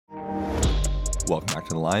Welcome back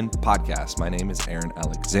to the Line Podcast. My name is Aaron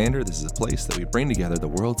Alexander. This is a place that we bring together the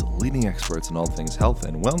world's leading experts in all things health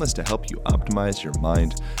and wellness to help you optimize your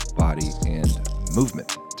mind, body, and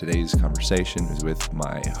movement. Today's conversation is with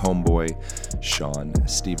my homeboy, Shawn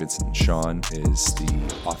Stevenson. Shawn is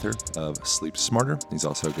the author of Sleep Smarter. He's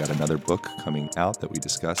also got another book coming out that we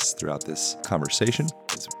discuss throughout this conversation.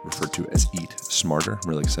 It's referred to as Eat Smarter. I'm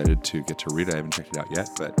really excited to get to read it. I haven't checked it out yet,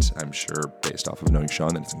 but I'm sure based off of knowing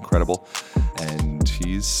Shawn that it's incredible. And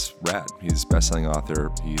he's rad. He's a best-selling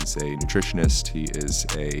author. He's a nutritionist. He is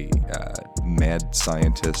a mad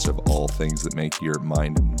scientist of all things that make your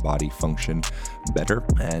mind and body function better.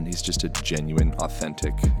 And he's just a genuine,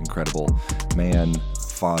 authentic, incredible man,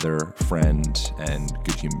 father, friend, and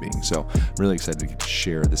good human being. So I'm really excited to get to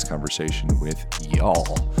share this conversation with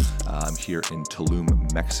y'all. I'm here in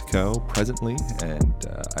Tulum, Mexico presently, and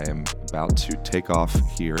I am about to take off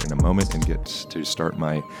here in a moment and get to start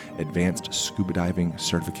my advanced scuba diving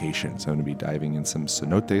certification. So I'm going to be diving in some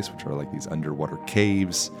cenotes, which are like these underwater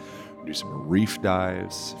caves, do some reef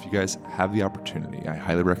dives. If you guys have the opportunity, I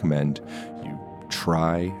highly recommend you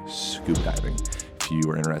try scuba diving. If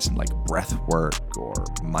you are interested in like breath work or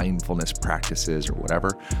mindfulness practices or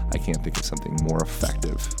whatever, I can't think of something more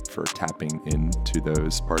effective for tapping into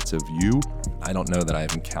those parts of you. I don't know that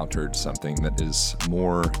I've encountered something that is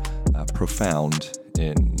more profound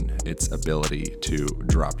in its ability to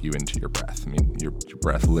drop you into your breath. I mean, your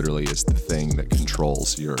breath literally is the thing that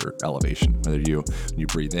controls your elevation. When you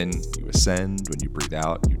breathe in, you ascend. When you breathe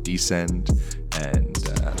out, you descend. And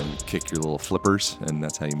then you kick your little flippers, and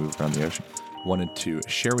that's how you move around the ocean. Wanted to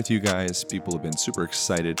share with you guys, people have been super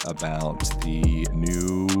excited about the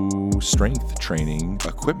new strength training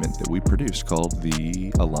equipment that we produced called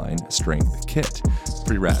the Align Strength Kit. It's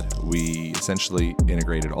pretty rad. We essentially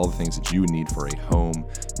integrated all the things that you would need for a home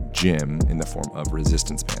gym in the form of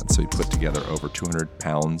resistance bands. So we put together over 200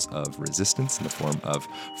 pounds of resistance in the form of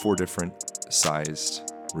 4 different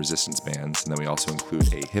sized resistance bands, and then we also include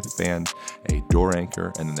a hip band, a door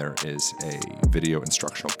anchor, and then there is a video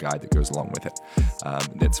instructional guide that goes along with it.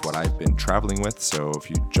 That's what I've been traveling with, so if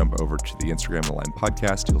you jump over to the Instagram The Line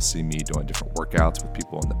Podcast, you'll see me doing different workouts with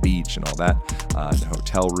people on the beach and all that, in the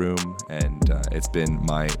hotel room, and it's been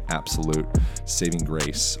my absolute saving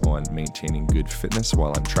grace on maintaining good fitness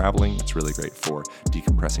while I'm traveling. It's really great for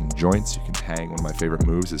decompressing joints. You can hang, one of my favorite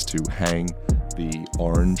moves is to hang the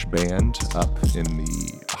orange band up in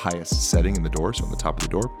the highest setting in the door, so on the top of the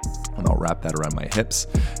door, and I'll wrap that around my hips,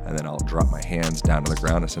 and then I'll drop my hands down to the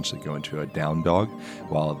ground, essentially go into a down dog,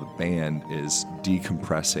 while the band is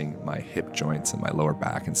decompressing my hip joints and my lower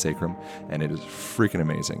back and sacrum, and it is freaking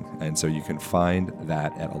amazing. And so you can find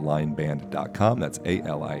that at alignband.com. That's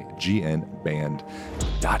ALIGN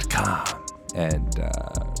band.com. And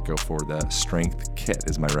go for the strength kit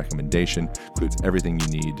is my recommendation. Includes everything you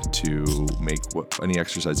need to make any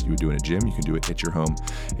exercise you would do in a gym. You can do it at your home,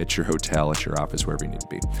 at your hotel, at your office, wherever you need to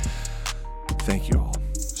be. Thank you all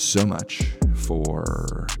so much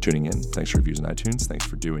for tuning in. Thanks for reviews on iTunes. Thanks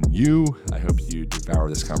for doing you. I hope you devour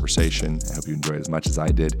this conversation. I hope you enjoy it as much as I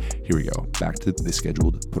did. Here we go. Back to the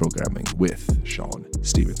scheduled programming with Shawn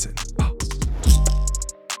Stevenson.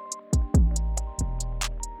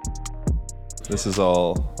 This is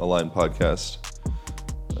all Align Podcast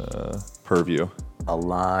purview.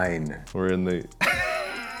 Align. We're in the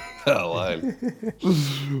Align.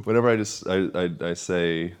 Whenever I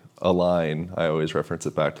say align, I always reference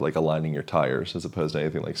it back to like aligning your tires as opposed to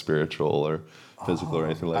anything like spiritual or physical or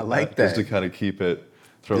anything like that. I like that. Just to kind of keep it,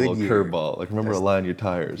 throw a little curveball. Like remember, align your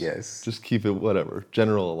tires. Yes. Just keep it whatever.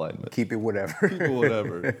 General alignment. Keep it whatever. Keep it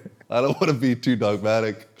whatever. I don't want to be too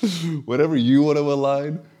dogmatic. Whatever you want to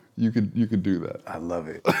align, you could do that. I love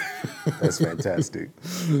it. That's fantastic.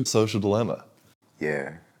 Social dilemma.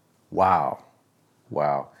 Yeah. Wow.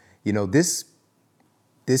 You know, this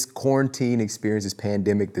quarantine experience, this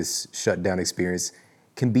pandemic, this shutdown experience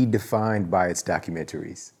can be defined by its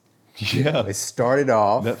documentaries. Yeah. It started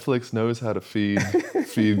off. Netflix knows how to feed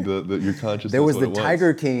your consciousness. There was the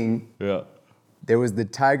Tiger King. Yeah. There was the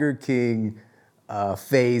Tiger King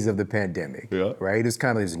phase of the pandemic, right? It was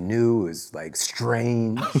kind of new, it was like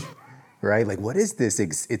strange, right? Like, what is this?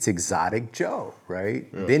 It's Exotic Joe, right?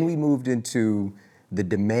 Yeah. Then we moved into the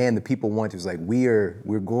demand that people want. It was like, we're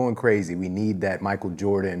going crazy. We need that Michael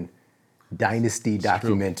Jordan Dynasty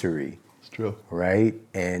documentary. It's true. Right?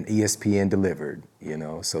 And ESPN delivered, you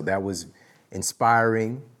know? So that was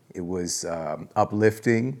inspiring. It was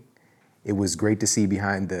uplifting. It was great to see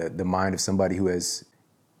behind the mind of somebody who has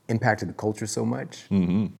impacted the culture so much.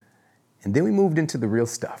 Mm-hmm. And then we moved into the real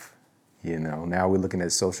stuff. You know, now we're looking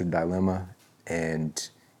at social dilemma, and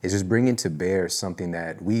is just bringing to bear something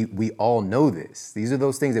that we all know this. These are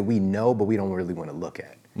those things that we know, but we don't really want to look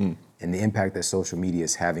at. And the impact that social media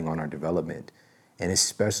is having on our development, and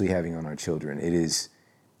especially having on our children,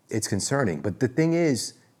 it's concerning. But the thing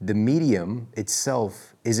is, the medium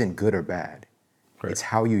itself isn't good or bad. Right. It's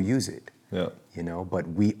how you use it. Yeah. You know, but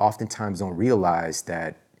we oftentimes don't realize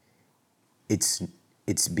that it's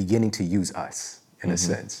beginning to use us in a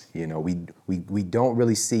sense. You know, we don't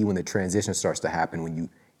really see when the transition starts to happen, when you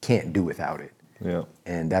can't do without it. Yeah.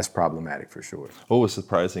 And that's problematic for sure. What was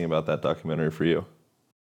surprising about that documentary for you?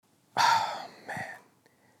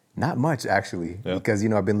 Not much, actually, Yeah. because, you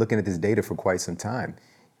know, I've been looking at this data for quite some time.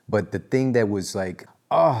 But the thing that was like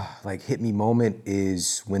hit me moment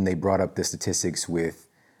is when they brought up the statistics with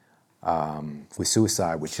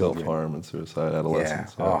suicide with children. Self-harm and suicide,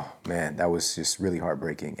 adolescents. Yeah. Oh, man, that was just really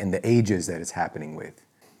heartbreaking. And the ages that it's happening with.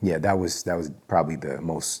 Yeah, that was probably the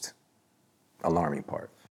most alarming part.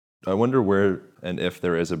 I wonder where and if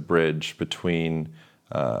there is a bridge between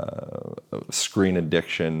screen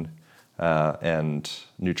addiction and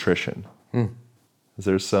nutrition. Is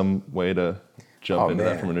there some way to jump into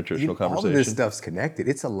that from a nutritional conversation? All of this stuff's connected.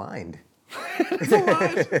 It's aligned.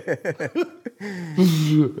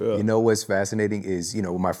 You know what's fascinating is, you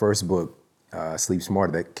know, my first book, Sleep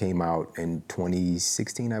Smarter, that came out in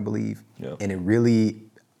 2016, I believe. Yeah. And it really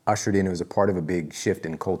ushered in, it was a part of a big shift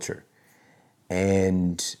in culture.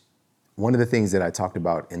 And one of the things that I talked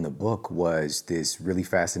about in the book was this really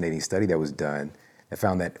fascinating study that was done that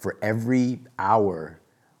found that for every hour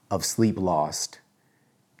of sleep lost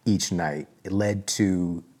each night, it led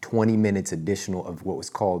to 20 minutes additional of what was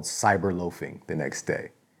called cyber loafing the next day,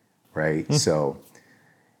 right? So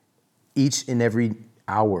each and every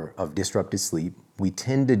hour of disrupted sleep, we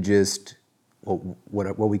tend to just,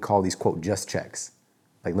 what we call these, quote, just checks.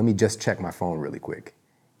 Like, let me just check my phone really quick.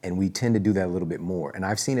 And we tend to do that a little bit more. And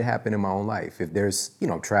I've seen it happen in my own life. If there's, you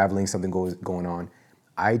know, traveling, something going on,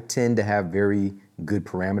 I tend to have very good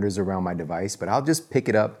parameters around my device, but I'll just pick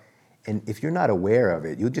it up. And if you're not aware of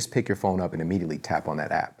it, you'll just pick your phone up and immediately tap on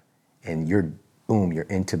that app. And you're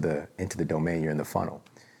into the domain, you're in the funnel.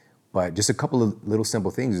 But just a couple of little simple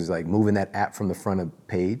things is like moving that app from the front of the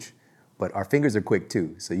page. But our fingers are quick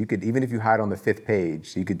too. So you could, even if you hide on the 5th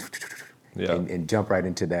page, you could and jump right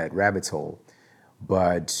into that rabbit's hole.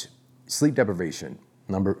 But sleep deprivation,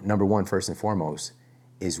 number one, first and foremost,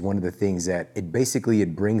 is one of the things that it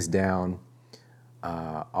brings down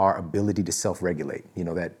our ability to self-regulate. You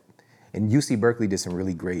know, that, and UC Berkeley did some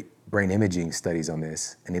really great brain imaging studies on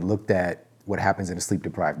this, and they looked at what happens in a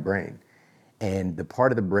sleep-deprived brain. And the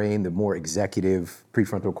part of the brain, the more executive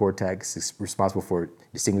prefrontal cortex, is responsible for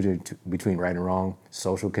distinguishing between right and wrong,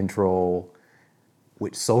 social control.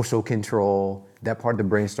 With social control, that part of the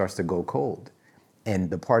brain starts to go cold.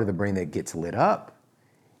 And the part of the brain that gets lit up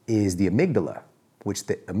is the amygdala, which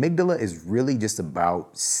the amygdala is really just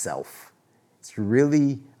about self. It's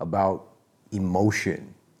really about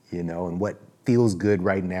emotion, you know, and what feels good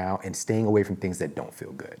right now and staying away from things that don't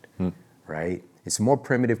feel good, right? It's a more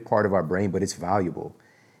primitive part of our brain, but it's valuable.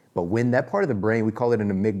 But when that part of the brain, we call it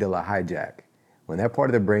an amygdala hijack, when that part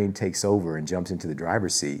of the brain takes over and jumps into the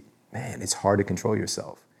driver's seat, man, it's hard to control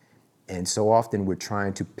yourself. And so often we're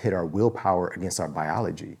trying to pit our willpower against our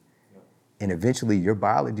biology. And eventually your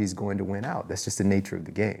biology is going to win out. That's just the nature of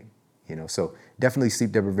the game, you know? So definitely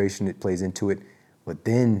sleep deprivation, it plays into it. But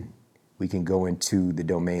then we can go into the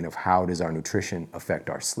domain of how does our nutrition affect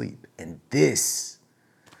our sleep? And this,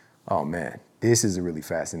 oh man, this is a really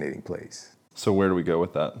fascinating place. So where do we go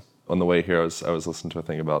with that? On the way here, I was listening to a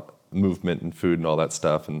thing about movement and food and all that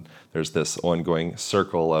stuff, and there's this ongoing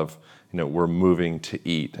circle of, you know, we're moving to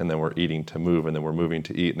eat, and then we're eating to move, and then we're moving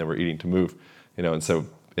to eat, and then we're eating to move, you know, and so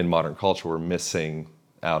in modern culture, we're missing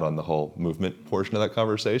out on the whole movement portion of that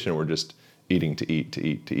conversation. We're just eating to eat, to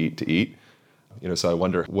eat, to eat, to eat. You know, so I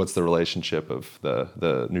wonder what's the relationship of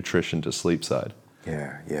the nutrition to sleep side?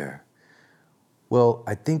 Yeah. Well,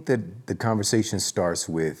 I think that the conversation starts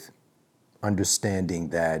with understanding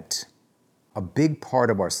that a big part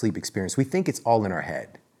of our sleep experience, we think it's all in our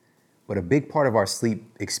head, but a big part of our sleep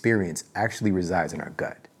experience actually resides in our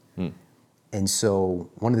gut. And so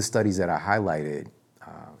one of the studies that I highlighted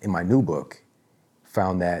in my new book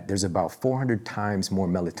found that there's about 400 times more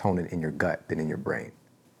melatonin in your gut than in your brain.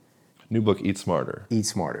 New book, Eat Smarter. Eat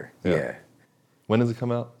Smarter, yeah. When does it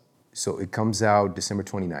come out? So it comes out December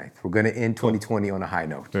 29th. We're gonna end 2020 on a high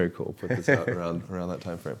note. Very cool. Put this out around that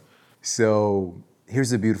time frame. So here's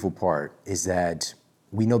the beautiful part, is that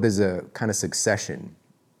we know there's a kind of succession.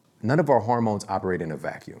 None of our hormones operate in a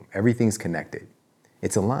vacuum. Everything's connected.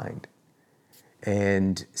 It's aligned.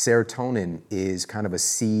 And serotonin is kind of a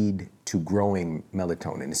seed to growing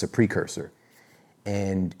melatonin. It's a precursor.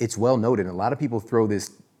 And it's well noted. A lot of people throw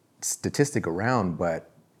this statistic around,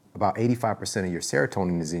 but about 85% of your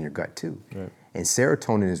serotonin is in your gut too. Right. And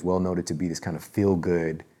serotonin is well noted to be this kind of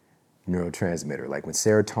feel-good neurotransmitter. Like when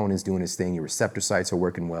serotonin is doing its thing, your receptor sites are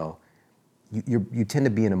working well, you tend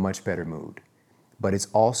to be in a much better mood. But it's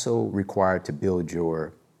also required to build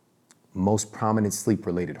your most prominent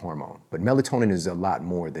sleep-related hormone. But melatonin is a lot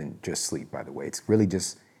more than just sleep, by the way. It's really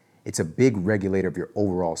it's a big regulator of your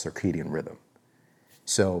overall circadian rhythm.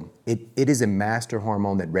 So it is a master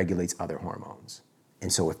hormone that regulates other hormones.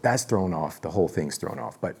 And so if that's thrown off, the whole thing's thrown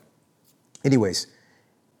off. But anyways,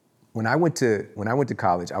 when I went to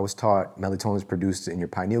college, I was taught melatonin is produced in your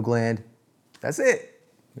pineal gland. That's it.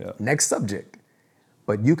 Yeah. Next subject.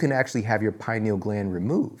 But you can actually have your pineal gland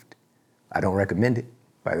removed. I don't recommend it,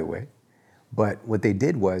 by the way. But what they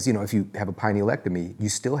did was, if you have a pinealectomy, you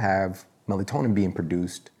still have melatonin being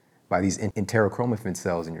produced by these enterochromaffin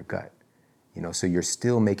cells in your gut. So you're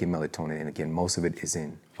still making melatonin, and again, most of it is in your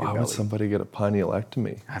belly. Why would somebody get a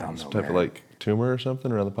pinealectomy? I don't know, Some type of tumor or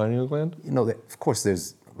something around the pineal gland? Of course,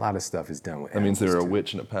 there's a lot of stuff is done with. That means they were a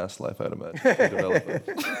witch in a past life, I'd imagine. They developed it.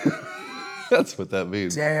 That's what that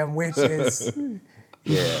means. Damn witches.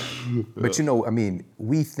 Yeah. But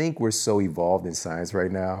we think we're so evolved in science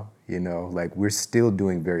right now, we're still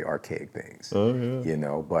doing very archaic things. Oh,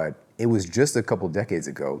 yeah. But it was just a couple decades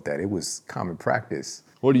ago that it was common practice.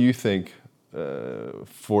 What do you think,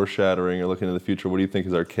 foreshadowing or looking into the future, what do you think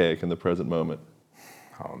is archaic in the present moment?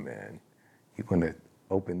 Oh, man. You want to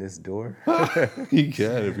open this door? You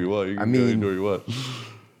can if you want. You can go any door you want.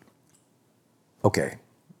 Okay.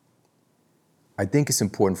 I think it's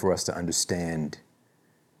important for us to understand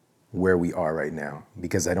where we are right now,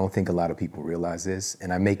 because I don't think a lot of people realize this,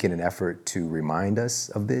 and I'm making an effort to remind us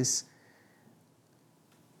of this.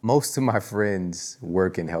 Most of my friends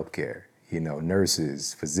work in healthcare,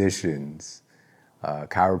 nurses, physicians,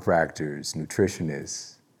 chiropractors,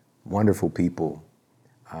 nutritionists, wonderful people,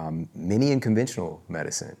 many in conventional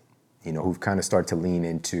medicine, who've kind of started to lean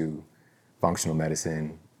into functional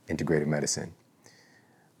medicine, integrative medicine.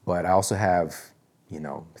 But I also have,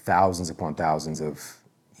 thousands upon thousands of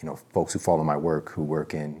folks who follow my work who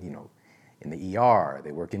work in the ER,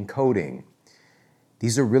 they work in coding.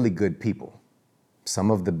 These are really good people, some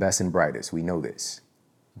of the best and brightest, we know this.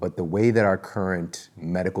 But the way that our current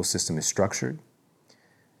medical system is structured,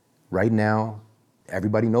 right now,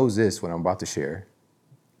 everybody knows this, what I'm about to share.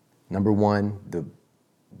 Number one, the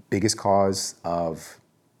biggest cause of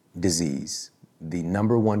disease, the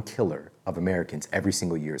number one killer of Americans every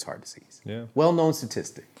single year is heart disease. Yeah. Well-known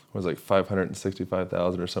statistic. It was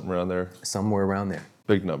 565,000 or something around there? Somewhere around there.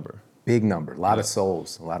 Big number. Big number. A lot of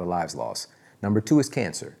souls, a lot of lives lost. Number two is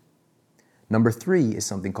cancer. Number three is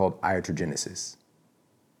something called iatrogenesis.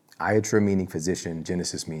 Iatra meaning physician,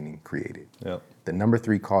 genesis meaning created. Yep. The number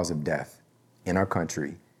three cause of death in our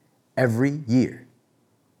country every year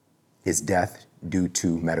is death due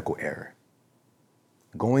to medical error.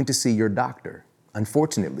 Going to see your doctor,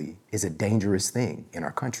 unfortunately, is a dangerous thing in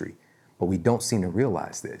our country, but we don't seem to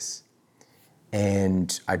realize this.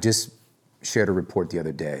 And I just shared a report the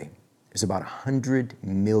other day. There's about 100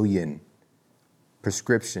 million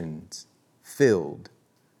prescriptions filled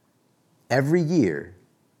every year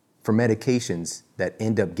for medications that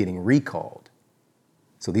end up getting recalled.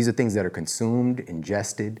 So these are things that are consumed,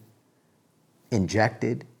 ingested,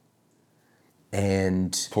 injected,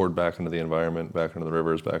 and poured back into the environment, back into the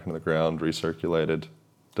rivers, back into the ground, recirculated.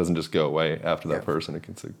 Doesn't just go away after that person. It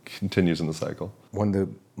continues in the cycle. One of the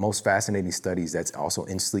most fascinating studies that's also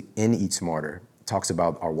in Eat Smarter talks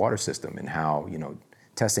about our water system and how,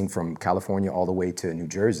 testing from California all the way to New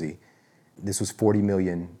Jersey, this was 40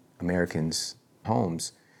 million Americans'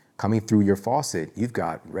 homes. Coming through your faucet, you've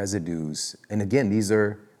got residues. And again, these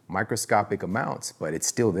are microscopic amounts, but it's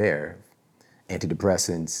still there.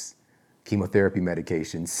 Antidepressants, chemotherapy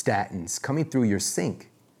medications, statins, coming through your sink.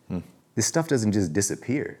 This stuff doesn't just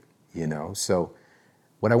disappear, So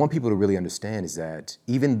what I want people to really understand is that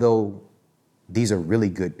even though these are really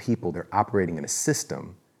good people, they're operating in a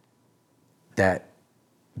system that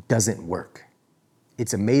doesn't work.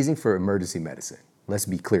 It's amazing for emergency medicine. Let's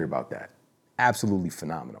be clear about that. Absolutely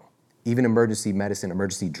phenomenal. Even emergency medicine,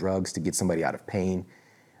 emergency drugs to get somebody out of pain,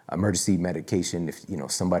 emergency medication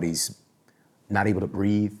if somebody's not able to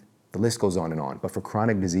breathe, the list goes on and on. But for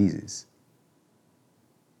chronic diseases,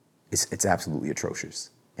 it's absolutely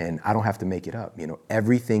atrocious. And I don't have to make it up.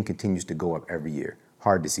 Everything continues to go up every year.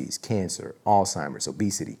 Heart disease, cancer, Alzheimer's,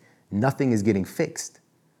 obesity. Nothing is getting fixed.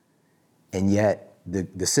 And yet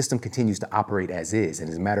the system continues to operate as is. And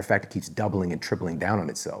as a matter of fact, it keeps doubling and tripling down on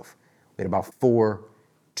itself. We had about $4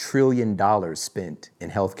 trillion spent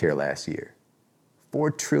in healthcare last year.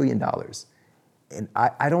 $4 trillion. And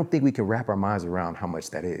I don't think we can wrap our minds around how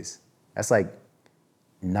much that is. That's like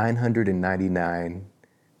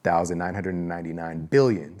 999,999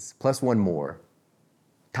 billions plus one more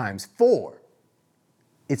times 4.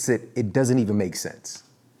 It doesn't even make sense.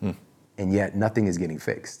 And yet nothing is getting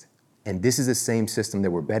fixed. And this is the same system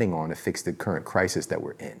that we're betting on to fix the current crisis that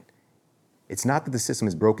we're in. It's not that the system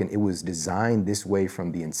is broken, it was designed this way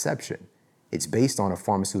from the inception. It's based on a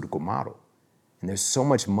pharmaceutical model. And there's so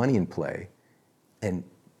much money in play. And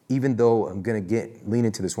even though I'm gonna lean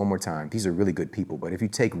into this one more time, these are really good people, but if you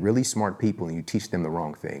take really smart people and you teach them the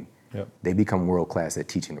wrong thing, they become world-class at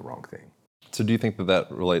teaching the wrong thing. So do you think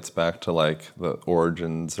that relates back to like the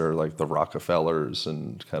origins or like the Rockefellers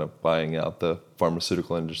and kind of buying out the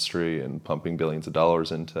pharmaceutical industry and pumping billions of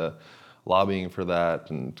dollars into lobbying for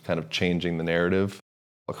that and kind of changing the narrative?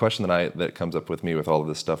 A question that comes up with me with all of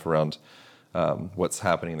this stuff around what's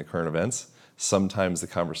happening in the current events, sometimes the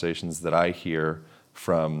conversations that I hear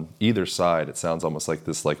from either side, it sounds almost like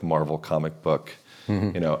this like Marvel comic book,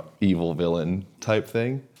 evil villain type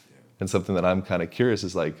thing. And something that I'm kind of curious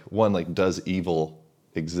is like, one, like, does evil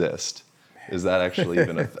exist? Is that actually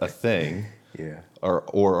even a thing? Yeah. Or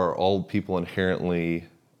are all people inherently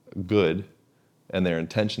good and their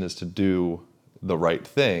intention is to do the right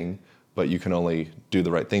thing, but you can only do the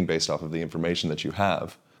right thing based off of the information that you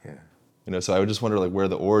have? Yeah. So I would just wonder like where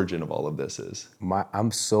the origin of all of this is. I'm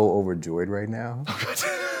so overjoyed right now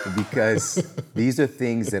because these are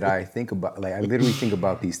things that I think about. Like I literally think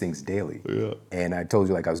about these things daily. Yeah. And I told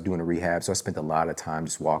you like I was doing a rehab, so I spent a lot of time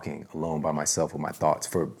just walking alone by myself with my thoughts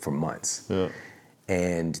for months. Yeah.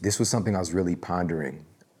 And this was something I was really pondering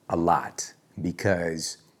a lot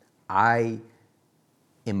because I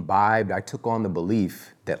took on the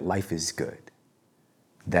belief that life is good,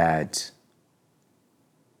 that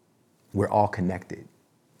we're all connected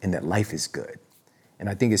and that life is good. And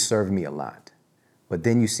I think it served me a lot. But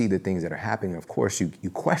then you see the things that are happening. Of course, you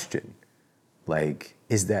question, like,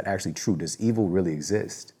 is that actually true? Does evil really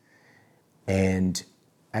exist? And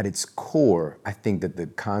at its core, I think that the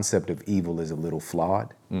concept of evil is a little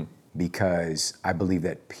flawed because I believe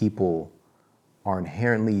that people are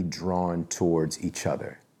inherently drawn towards each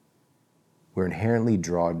other. We're inherently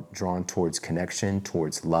drawn towards connection,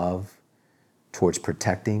 towards love, towards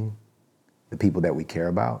protecting the people that we care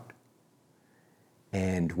about.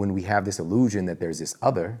 And when we have this illusion that there's this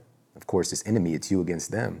other, of course, this enemy, it's you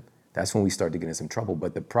against them, that's when we start to get in some trouble.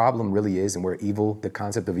 But the problem really is, and where evil, the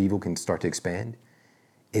concept of evil can start to expand,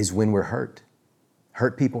 is when we're hurt.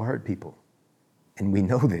 Hurt people hurt people. And we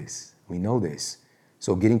know this.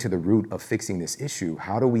 So getting to the root of fixing this issue,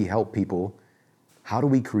 how do we help people? How do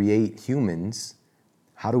we create humans?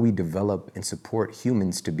 How do we develop and support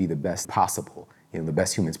humans to be the best possible, the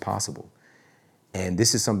best humans possible? And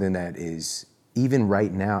this is something that is, even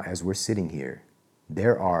right now as we're sitting here,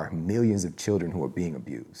 there are millions of children who are being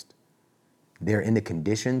abused. They're in the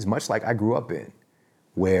conditions, much like I grew up in,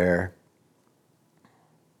 where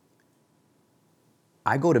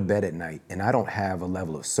I go to bed at night and I don't have a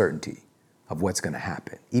level of certainty of what's gonna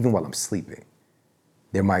happen, even while I'm sleeping.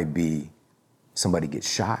 There might be somebody get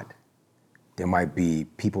shot. There might be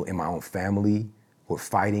people in my own family who are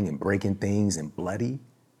fighting and breaking things and bloody.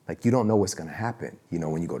 Like you don't know what's gonna happen,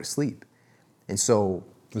 when you go to sleep. And so—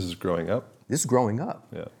 This is growing up? This is growing up.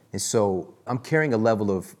 Yeah. And so I'm carrying a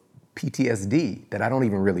level of PTSD that I don't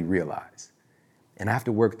even really realize. And I have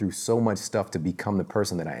to work through so much stuff to become the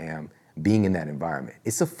person that I am being in that environment.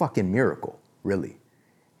 It's a fucking miracle, really.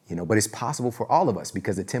 But it's possible for all of us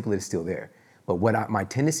because the template is still there. But what my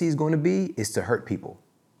tendency is going to be is to hurt people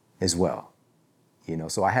as well.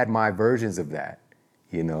 So I had my versions of that,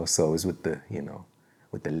 so it was with the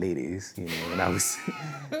ladies, and I was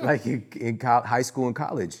like in high school and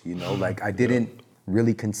college, like I didn't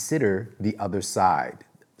really consider the other side's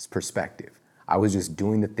perspective. I was just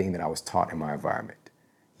doing the thing that I was taught in my environment,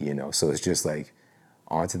 so it's just like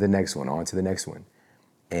on to the next one.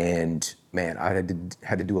 And man, I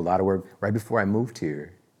had to do a lot of work. Right before I moved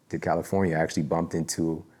here to California, I actually bumped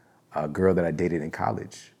into a girl that I dated in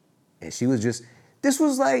college. And she was this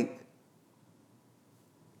was like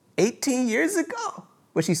 18 years ago.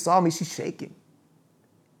 But she saw me, she's shaking.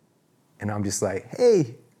 And I'm just like,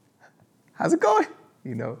 hey, how's it going?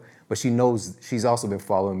 But she knows, she's also been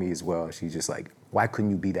following me as well. She's just like, why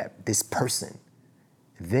couldn't you be this person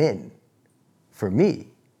then for me?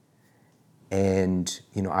 And,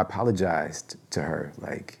 I apologized to her.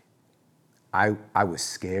 Like, I was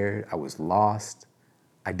scared, I was lost.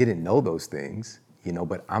 I didn't know those things,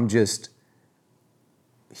 but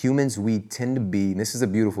humans, we tend to be, and this is a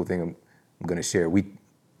beautiful thing I'm going to share,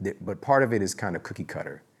 but part of it is kind of cookie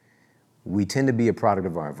cutter. We tend to be a product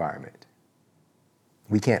of our environment.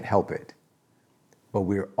 We can't help it, but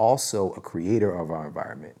we're also a creator of our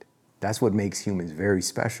environment. That's what makes humans very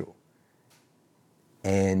special.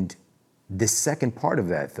 And the second part of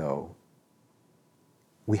that, though,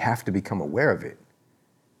 we have to become aware of it.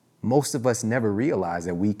 Most of us never realize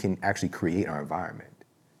that we can actually create our environment.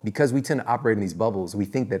 Because we tend to operate in these bubbles, we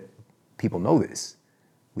think that people know this.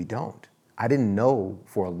 We don't. I didn't know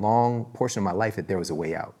for a long portion of my life that there was a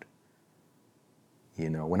way out.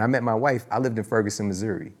 When I met my wife, I lived in Ferguson,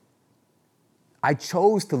 Missouri. I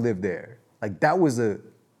chose to live there. Like that was a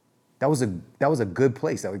good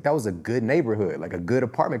place. That was a good neighborhood, like a good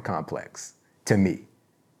apartment complex to me.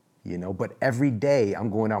 But every day I'm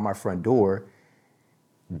going out my front door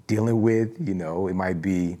dealing with, it might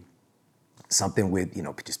be something with,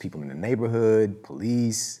 just people in the neighborhood,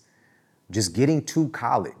 police, just getting to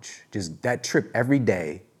college. Just that trip every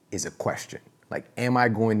day is a question. Like, am I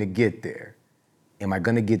going to get there? Am I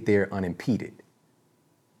going to get there unimpeded?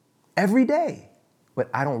 Every day. But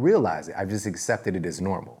I don't realize it. I've just accepted it as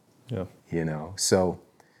normal. Yeah. So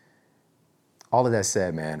all of that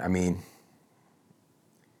said, man, I mean,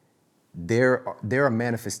 there are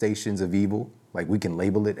manifestations of evil, like we can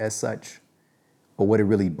label it as such, but what it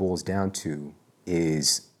really boils down to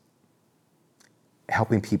is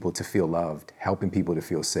helping people to feel loved, helping people to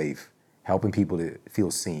feel safe, helping people to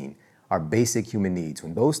feel seen, our basic human needs.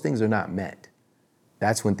 When those things are not met,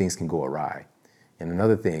 that's when things can go awry. And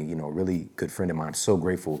another thing, a really good friend of mine, I'm so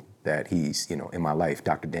grateful that he's, in my life,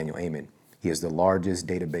 Dr. Daniel Amen. He has the largest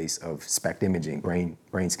database of SPECT imaging, brain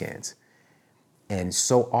scans. And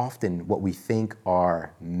so often what we think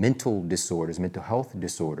are mental disorders, mental health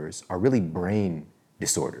disorders, are really brain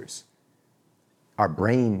disorders. Our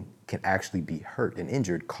brain can actually be hurt and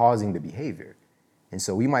injured, causing the behavior. And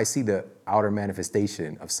so we might see the outer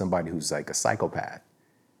manifestation of somebody who's like a psychopath,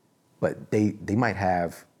 but they might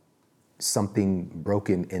have something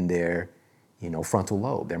broken in their, frontal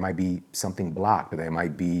lobe. There might be something blocked, or there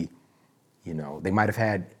might be, they might have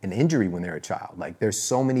had an injury when they're a child. Like there's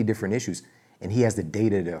so many different issues, and he has the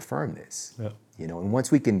data to affirm this. Yeah. And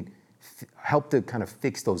once we can help to kind of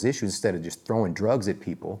fix those issues instead of just throwing drugs at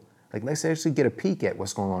people, like let's actually get a peek at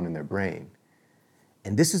what's going on in their brain.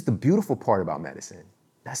 And this is the beautiful part about medicine.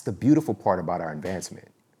 That's the beautiful part about our advancement.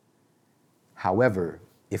 However,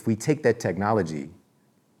 if we take that technology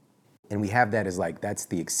and we have that as that's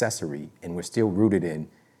the accessory, and we're still rooted in,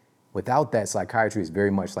 without that, psychiatry is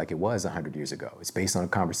very much like it was 100 years ago. It's based on a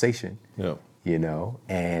conversation,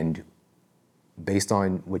 and based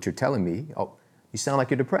on what you're telling me, oh, you sound like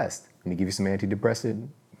you're depressed. Let me give you some antidepressant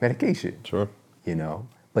medication. Sure.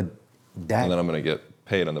 But that... And then I'm going to get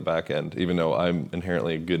paid on the back end. Even though I'm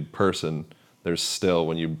inherently a good person, there's still,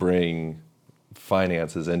 when you bring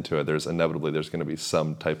finances into it, there's going to be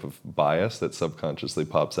some type of bias that subconsciously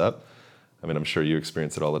pops up. I mean, I'm sure you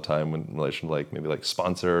experience it all the time in relation to maybe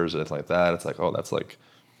sponsors or anything like that. It's like, oh, that's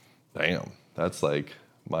damn, that's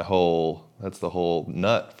that's the whole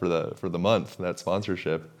nut for the month, that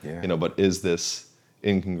sponsorship. Yeah. But is this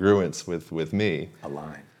incongruence with me?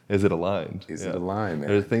 Aligned. Is it aligned? Is it aligned, man?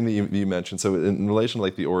 There's a thing that you mentioned. So in relation to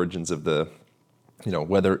the origins of the,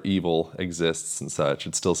 whether evil exists and such,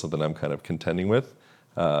 it's still something I'm kind of contending with.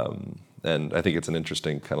 And I think it's an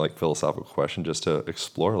interesting kind of philosophical question just to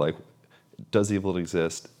explore, does evil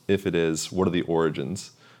exist? If it is, what are the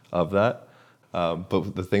origins of that?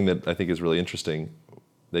 But the thing that I think is really interesting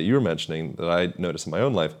that you were mentioning that I noticed in my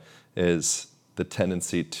own life is the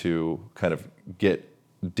tendency to kind of get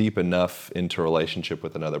deep enough into a relationship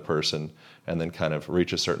with another person and then kind of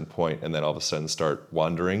reach a certain point and then all of a sudden start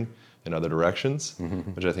wandering in other directions,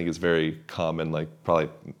 which I think is very common, probably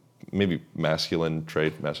maybe masculine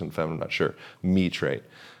trait, masculine, feminine, I'm not sure, me trait.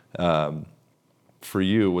 For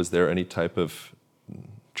you, was there any type of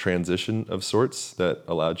transition of sorts that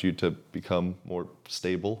allowed you to become more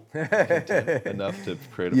stable, content enough to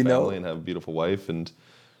create a family and have a beautiful wife and,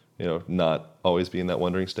 not always be in that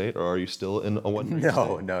wondering state? Or are you still in a wondering state?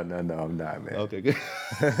 No, I'm not, man. Okay, good.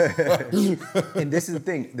 And this is the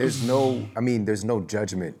thing. There's no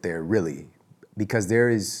judgment there, really, because there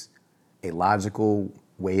is a logical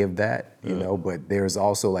way of that, but there's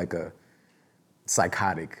also a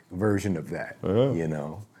psychotic version of that,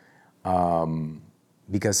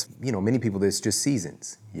 because, many people, it's just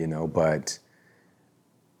seasons, but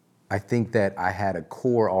I think that I had a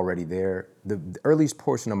core already there. The earliest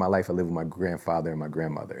portion of my life, I lived with my grandfather and my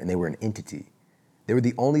grandmother, and they were an entity. They were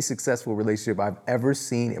the only successful relationship I've ever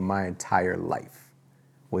seen in my entire life.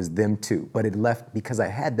 was them too. But it left, because I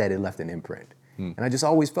had that, it left an imprint. And I just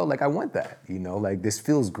always felt like I want that, like this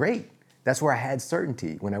feels great. That's where I had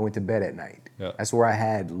certainty when I went to bed at night. Yeah. That's where I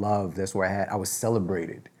had love. That's where I was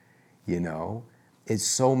celebrated, It's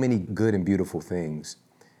so many good and beautiful things.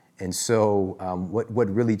 And so what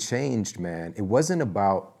really changed, man,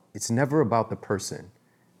 it's never about the person.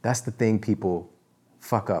 That's the thing people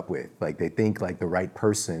fuck up with. Like they think like the right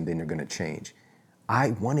person, then they're gonna change.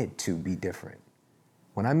 I wanted to be different.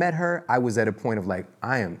 When I met her, I was at a point of like,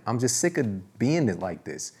 I'm just sick of being like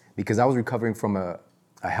this, because I was recovering from a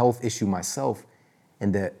health issue myself.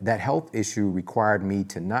 And that health issue required me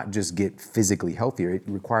to not just get physically healthier, it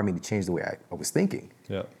required me to change the way I was thinking.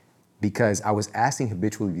 Yeah. Because I was asking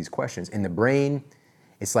habitually these questions. In the brain,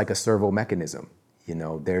 it's like a servo mechanism.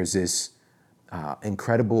 There's this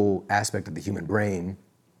incredible aspect of the human brain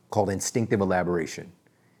called instinctive elaboration.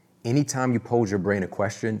 Anytime you pose your brain a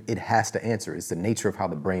question, it has to answer. It's the nature of how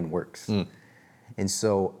the brain works. And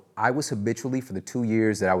so I was habitually, for the 2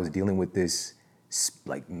 years that I was dealing with this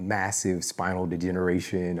like massive spinal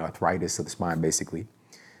degeneration, arthritis of the spine, basically,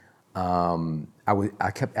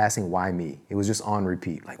 I kept asking, why me? It was just on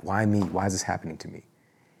repeat, like, why me? Why is this happening to me?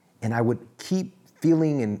 And I would keep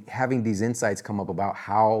feeling and having these insights come up about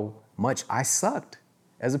how much I sucked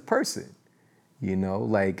as a person.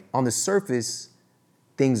 Like on the surface,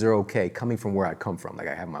 things are okay coming from where I come from. Like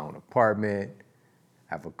I have my own apartment,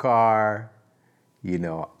 I have a car,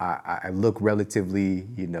 I look relatively,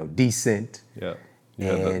 decent. Yeah.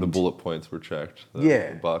 Yeah, the bullet points were checked.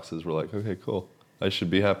 The boxes were like, okay, cool. I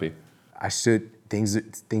should be happy.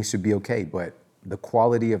 Things should be okay, but the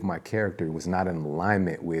quality of my character was not in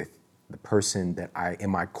alignment with the person that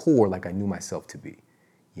in my core, like I knew myself to be.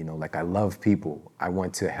 Like I love people. I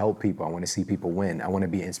want to help people. I want to see people win. I want to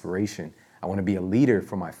be an inspiration. I want to be a leader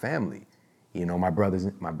for my family, my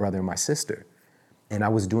brother and my sister. And I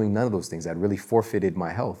was doing none of those things. I'd really forfeited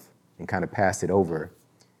my health and kind of passed it over,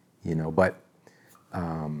 but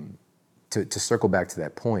to circle back to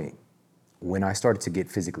that point, when I started to get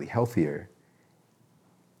physically healthier,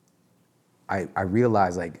 I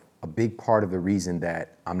realized like a big part of the reason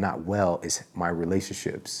that I'm not well is my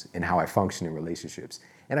relationships and how I function in relationships.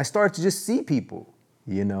 And I started to just see people,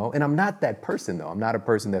 and I'm not that person though. I'm not a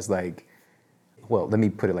person that's like, well, let me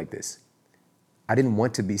put it like this. I didn't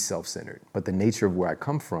want to be self-centered, but the nature of where I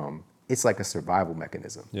come from, it's like a survival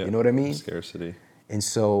mechanism. Yeah. You know what I mean? Scarcity. And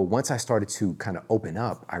so once I started to kind of open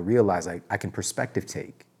up, I realized I can perspective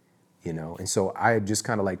take, And so I just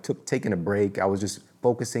kind of like taking a break. I was just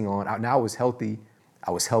focusing on, now I was healthy.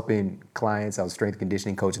 I was helping clients. I was a strength and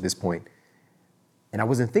conditioning coach at this point. And I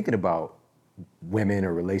wasn't thinking about women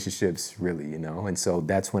or relationships really, And so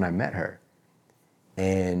that's when I met her.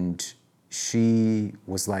 And she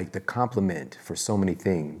was like the complement for so many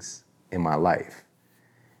things in my life.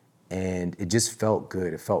 And it just felt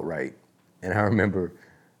good. It felt right. And I remember,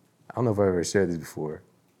 I don't know if I ever shared this before,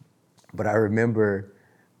 but I remember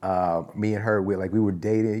me and her, we were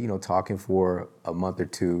dating, talking for a month or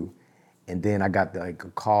two. And then I got like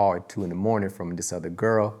a call at 2 a.m. from this other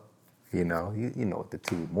girl. You know what the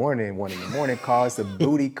 1 in the morning call, it's a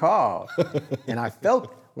booty call. And I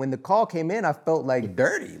felt, when the call came in, I felt like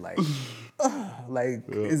dirty,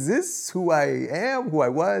 is this who I am, who I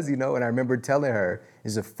was, And I remember telling her,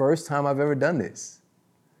 it's the first time I've ever done this.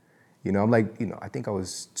 I'm like, I think I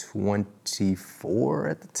was 24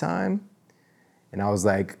 at the time. And I was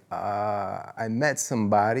like, I met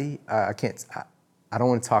somebody, I don't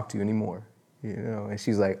want to talk to you anymore, And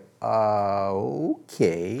she's like,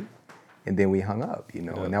 okay. And then we hung up,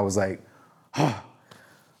 Yeah. And I was like,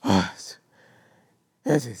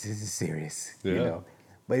 this is serious,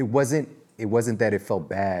 But it wasn't that it felt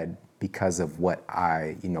bad because of what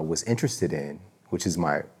I, was interested in, which is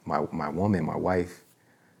my woman, my wife,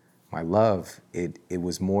 my love. It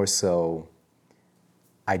was more so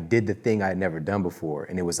I did the thing I had never done before,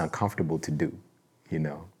 and it was uncomfortable to do,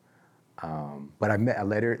 But I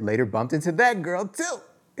later bumped into that girl too.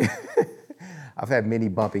 I've had many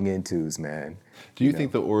bumping intos, man. Do you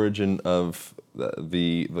think the origin of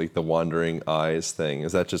the wandering eyes thing,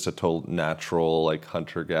 is that just a total natural, like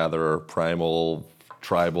hunter-gatherer, primal,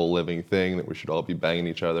 tribal living thing that we should all be banging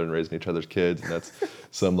each other and raising each other's kids, and that's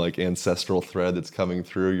some like ancestral thread that's coming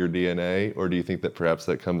through your DNA? Or do you think that perhaps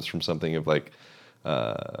that comes from something of like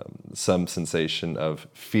some sensation of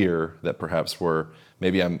fear that perhaps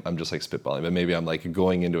maybe I'm just like spitballing, but maybe I'm like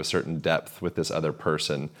going into a certain depth with this other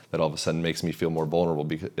person that all of a sudden makes me feel more vulnerable,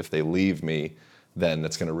 because if they leave me, then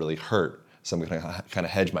that's going to really hurt. So I'm going to kind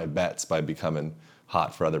of hedge my bets by becoming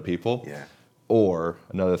hot for other people. Yeah. Or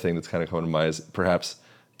another thing that's kind of coming to mind is perhaps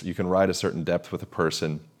you can ride a certain depth with a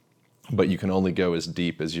person but you can only go as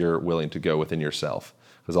deep as you're willing to go within yourself.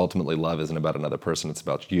 Because ultimately love isn't about another person, it's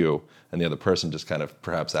about you. And the other person just kind of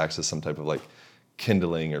perhaps acts as some type of like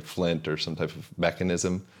kindling or flint or some type of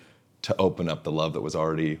mechanism to open up the love that was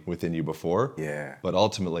already within you before. Yeah. But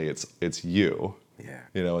ultimately it's you. Yeah.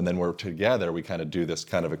 You know, and then we're together, we kind of do this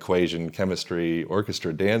kind of equation, chemistry,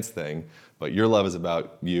 orchestra, dance thing. But your love is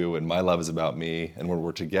about you and my love is about me. And when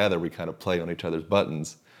we're together, we kind of play on each other's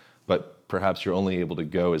buttons. But perhaps you're only able to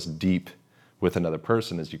go as deep with another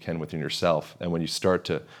person as you can within yourself. And when you start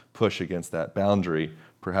to push against that boundary,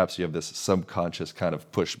 perhaps you have this subconscious kind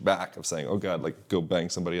of push back of saying, oh God, like go bang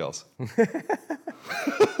somebody else.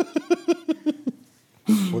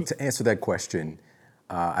 Well, to answer that question,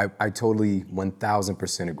 I totally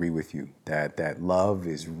 1000% agree with you that love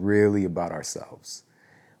is really about ourselves.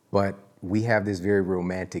 But we have this very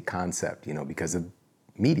romantic concept, you know, because of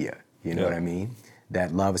media, you know what I mean?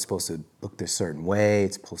 That love is supposed to look this certain way,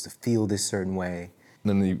 it's supposed to feel this certain way.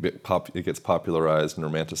 And then it gets popularized and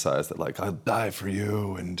romanticized that like, I'll die for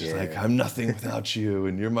you, and just like, I'm nothing without you,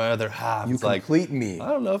 and you're my other half. You it's complete like, me. I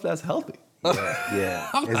don't know if that's healthy. Yeah.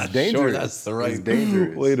 I'm It's not dangerous. sure that's the right It's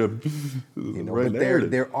dangerous. way to, You know, right but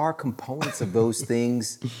narrative. there are components of those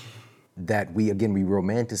things that we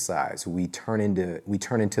romanticize, we turn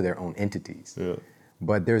into their own entities. Yeah.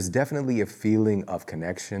 But there's definitely a feeling of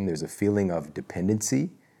connection, there's a feeling of dependency.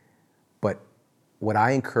 But what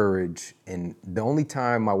I encourage, and the only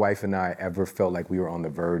time my wife and I ever felt like we were on the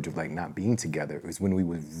verge of like not being together was when we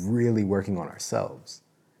were really working on ourselves.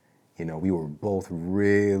 You know, we were both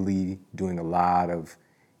really doing a lot of,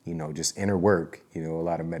 you know, just inner work, you know, a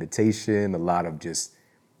lot of meditation, a lot of just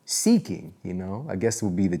seeking, you know, I guess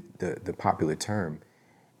would be the popular term.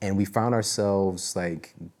 And we found ourselves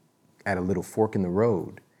like at a little fork in the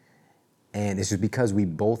road. And it's just because we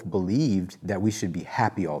both believed that we should be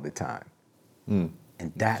happy all the time. And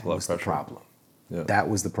that was the problem. Yeah. That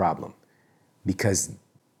was the problem. Because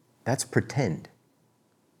that's pretend.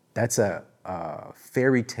 That's a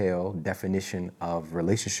fairy tale definition of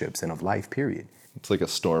relationships and of life, period. It's like a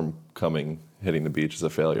storm coming, hitting the beach is a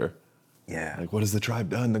failure. Yeah. Like, what has the tribe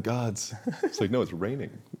done? The gods. It's like, no, it's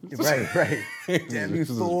raining. Right. Damn you,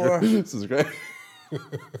 Thor. This is great.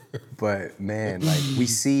 But man, like we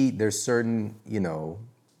see there's certain, you know,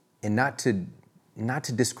 and not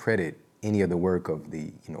to discredit any of the work of the,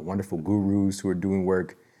 you know, wonderful gurus who are doing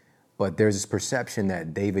work, but there's this perception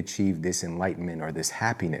that they've achieved this enlightenment or this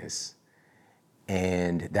happiness,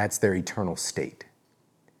 and that's their eternal state.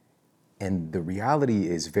 And the reality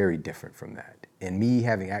is very different from that. And me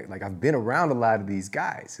having like I've been around a lot of these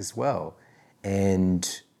guys as well,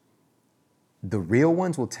 and the real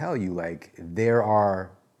ones will tell you like there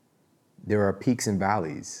are peaks and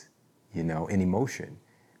valleys, you know, in emotion.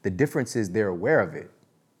 The difference is they're aware of it.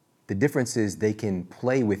 The difference is they can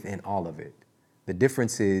play within all of it. The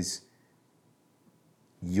difference is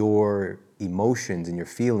your emotions and your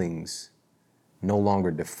feelings no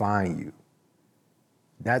longer define you.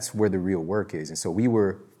 That's where the real work is. And so we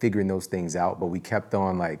were figuring those things out, but we kept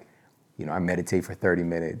on like, you know, I meditate for 30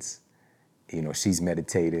 minutes. You know, she's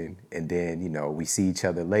meditating, and then, you know, we see each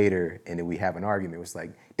other later, and then we have an argument. It's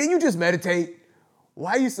like, didn't you just meditate?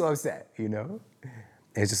 Why are you so upset? You know? And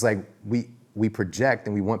it's just like we project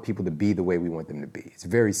and we want people to be the way we want them to be. It's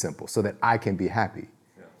very simple, so that I can be happy.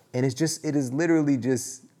 Yeah. And it is literally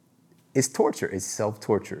just, it's torture. It's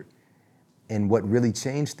self-torture. And what really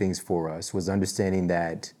changed things for us was understanding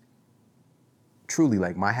that truly,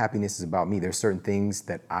 like, my happiness is about me. There's certain things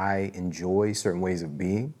that I enjoy, certain ways of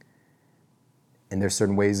being. And there's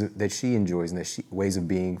certain ways that she enjoys and ways of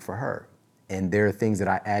being for her. And there are things that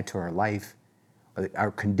I add to her life,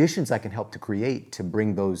 are conditions I can help to create to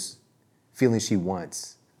bring those feelings she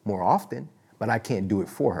wants more often, but I can't do it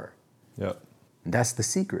for her. Yeah. And that's the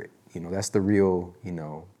secret. You know, that's the real, you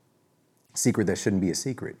know, secret that shouldn't be a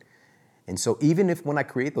secret. And so even if when I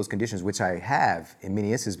create those conditions, which I have in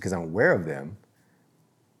many instances because I'm aware of them,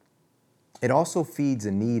 it also feeds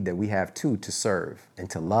a need that we have too to serve and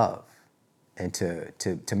to love and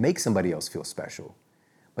to make somebody else feel special.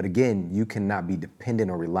 But again, you cannot be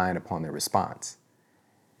dependent or reliant upon their response.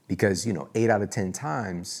 Because, you know, 8 out of 10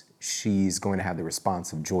 times, she's going to have the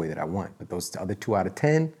response of joy that I want. But those other 2 out of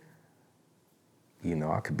 10, you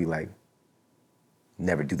know, I could be like,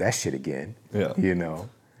 never do that shit again. Yeah. You know?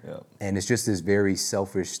 Yeah. And it's just this very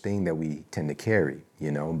selfish thing that we tend to carry,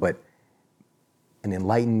 you know? But an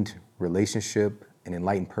enlightened relationship, an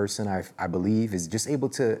enlightened person, I believe, is just able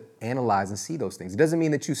to analyze and see those things. It doesn't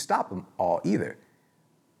mean that you stop them all either.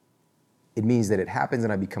 It means that it happens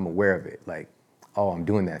and I become aware of it. Like, oh, I'm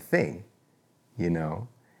doing that thing, you know?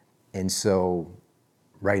 And so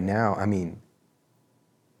right now, I mean,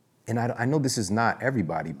 and I know this is not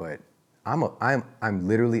everybody, but I'm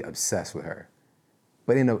literally obsessed with her,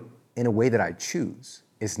 but in a way that I choose.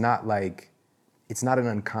 It's not an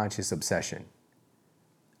unconscious obsession.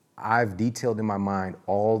 I've detailed in my mind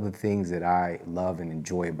all the things that I love and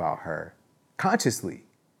enjoy about her consciously.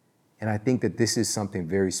 And I think that this is something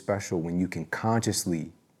very special when you can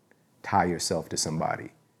consciously tie yourself to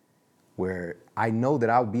somebody, where I know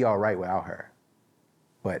that I'll be all right without her,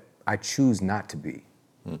 but I choose not to be.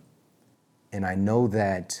 And I know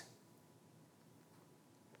that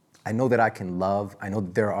I can love. I know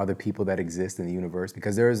that there are other people that exist in the universe,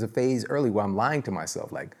 because there is a phase early where I'm lying to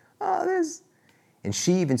myself, like, oh, this. And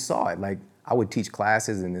she even saw it. Like, I would teach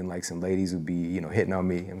classes, and then like some ladies would be, hitting on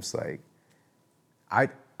me. I'm just like, I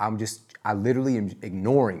literally am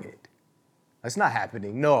ignoring it. It's not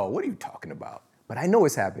happening. No, what are you talking about? But I know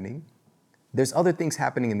it's happening. There's other things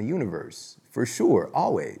happening in the universe, for sure,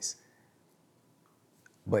 always.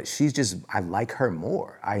 But I like her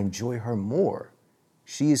more. I enjoy her more.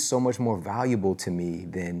 She is so much more valuable to me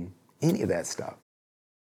than any of that stuff.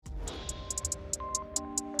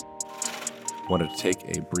 Wanted to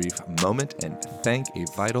take a brief moment and thank a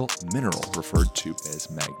vital mineral referred to as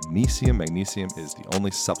magnesium. Magnesium is the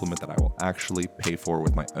only supplement that I will actually pay for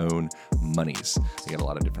with my own monies. I get a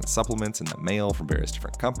lot of different supplements in the mail from various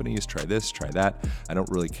different companies. Try this, try that. I don't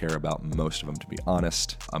really care about most of them, to be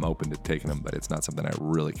honest. I'm open to taking them, but it's not something I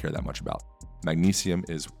really care that much about. Magnesium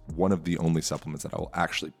is one of the only supplements that I will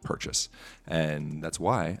actually purchase. And that's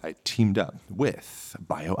why I teamed up with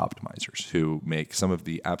BioOptimizers, who make some of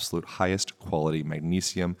the absolute highest quality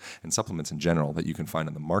magnesium and supplements in general that you can find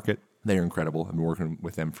on the market. They are incredible. I've been working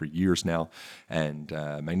with them for years now. And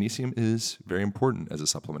magnesium is very important as a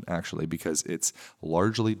supplement, actually, because it's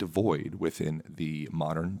largely devoid within the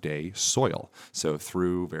modern day soil. So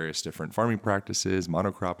through various different farming practices,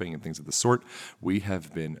 monocropping, and things of the sort, we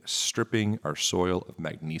have been stripping our soil of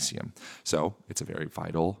magnesium. So it's a very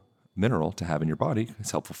vital mineral to have in your body.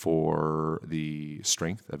 It's helpful for the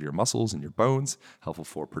strength of your muscles and your bones, helpful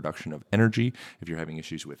for production of energy. If you're having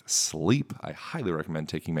issues with sleep, I highly recommend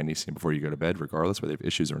taking magnesium before you go to bed, regardless whether you have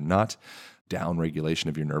issues or not. Down regulation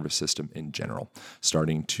of your nervous system in general,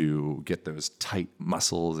 starting to get those tight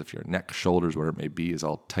muscles, if your neck, shoulders, whatever it may be, is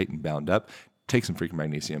all tight and bound up. Take some freaking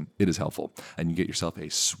magnesium. It is helpful. And you get yourself a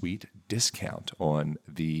sweet discount on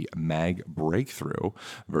the Mag Breakthrough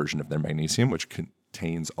version of their magnesium, which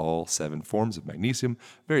contains all 7 forms of magnesium.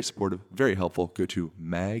 Very supportive, very helpful. Go to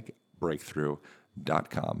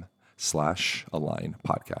magbreakthrough.com/align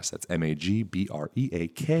podcast. That's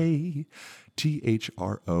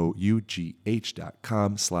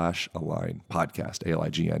magbreakthrough.com/align podcast,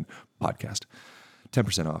 ALIGN podcast.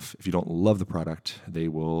 10% off. If you don't love the product, they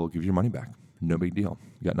will give you your money back. No big deal.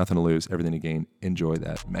 You got nothing to lose, everything to gain. Enjoy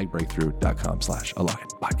that. magbreakthrough.com/align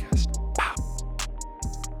podcast. Pow.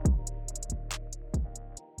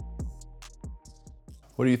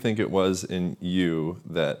 What do you think it was in you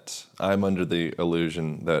that I'm under the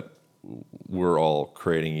illusion that we're all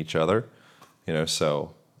creating each other?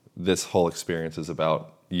 So this whole experience is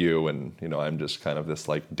about you, and I'm just kind of this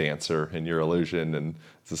like dancer in your illusion, and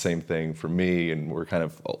it's the same thing for me, and we're kind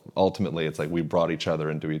of ultimately it's like we brought each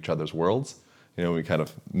other into each other's worlds. We kind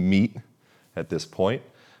of meet at this point.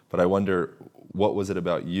 But I wonder, what was it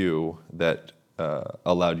about you that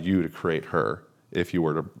allowed you to create her? If you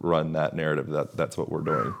were to run that narrative, that's what we're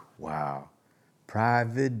doing. Wow.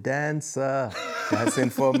 Private dancer, dancing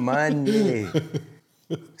for money.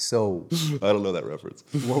 So I don't know that reference.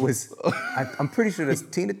 I'm pretty sure that's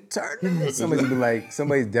Tina Turner.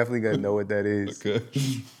 Somebody's definitely gonna know what that is. Okay.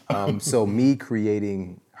 So me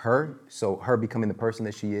creating her, so her becoming the person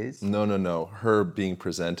that she is? No. Her being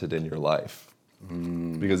presented in your life.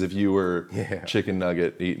 Because if you were chicken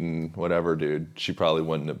nugget eating whatever, dude, she probably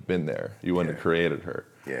wouldn't have been there. You wouldn't have created her.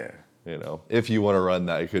 Yeah. If you want to run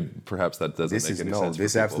that, perhaps that doesn't make any sense.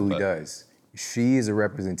 This absolutely does. She is a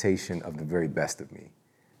representation of the very best of me.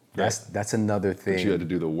 That's another thing. But you had to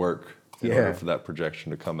do the work in order for that projection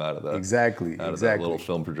to come out of that. Exactly. Out of that little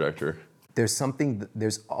film projector. There's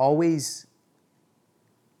always.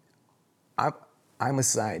 I'm a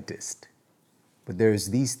scientist. But there's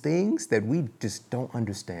these things that we just don't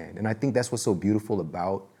understand. And I think that's what's so beautiful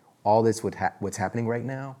about all this, what's happening right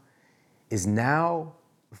now, is now,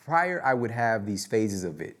 prior I would have these phases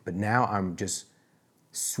of it, but now I'm just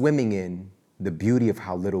swimming in the beauty of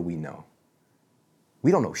how little we know. We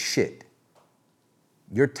don't know shit.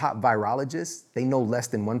 Your top virologists, they know less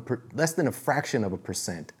than a fraction of a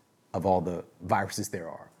percent of all the viruses there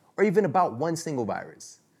are, or even about one single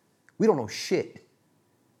virus. We don't know shit.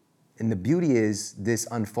 And the beauty is this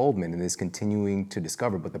unfoldment and this continuing to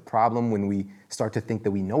discover. But the problem when we start to think that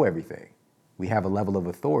we know everything, we have a level of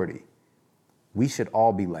authority. We should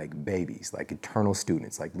all be like babies, like eternal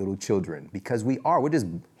students, like little children, because we're just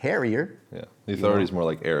hairier. Yeah, the authority is more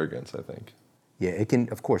like arrogance, I think. Yeah, it can,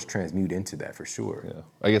 of course, transmute into that for sure. Yeah,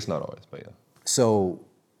 I guess not always, but yeah. So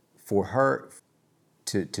for her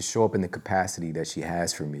to show up in the capacity that she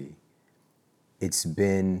has for me, it's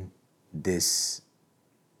been this,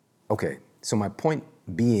 okay, so my point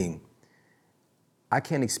being, I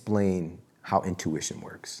can't explain how intuition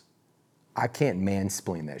works. I can't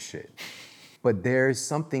mansplain that shit. But there's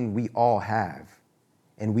something we all have,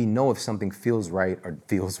 and we know if something feels right or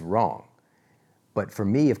feels wrong. But for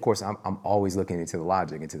me, of course, I'm always looking into the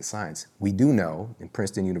logic, into the science. We do know, and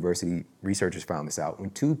Princeton University researchers found this out, when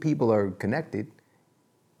two people are connected,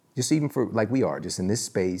 just even for, like we are, just in this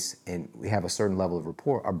space, and we have a certain level of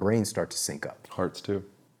rapport, our brains start to sync up. Hearts too.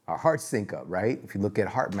 Our hearts sync up, right? If you look at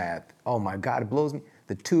heart math, oh my God, it blows me.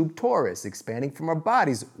 The tube torus expanding from our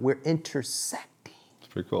bodies, we're intersecting.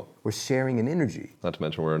 Pretty cool. We're sharing an energy. Not to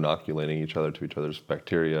mention we're inoculating each other to each other's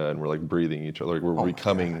bacteria, and we're like breathing each other. Like we're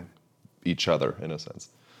becoming each other in a sense.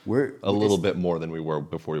 We're a little bit more than we were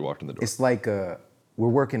before we walked in the door. It's like we're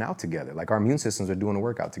working out together. Like our immune systems are doing a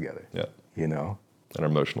workout together. Yeah. You know? And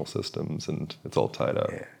our emotional systems, and it's all tied up.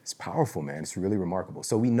 Yeah, it's powerful, man. It's really remarkable.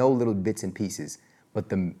 So we know little bits and pieces, but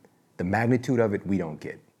the magnitude of it we don't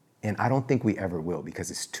get. And I don't think we ever will,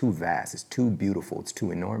 because it's too vast, it's too beautiful, it's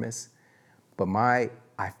too enormous. But I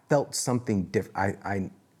felt something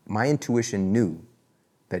different. My intuition knew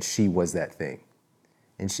that she was that thing.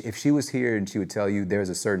 And if she was here and she would tell you there's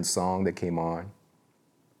a certain song that came on,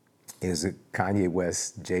 it was a Kanye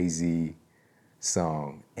West, Jay-Z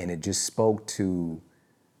song, and it just spoke to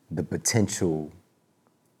the potential.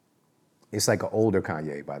 It's like an older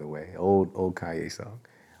Kanye, by the way, old Kanye song.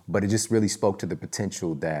 But it just really spoke to the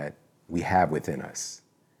potential that we have within us.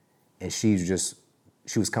 And she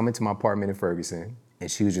was coming to my apartment in Ferguson,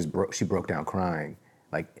 and she broke down crying,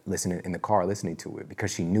 like listening in the car, listening to it,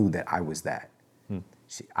 because she knew that I was that.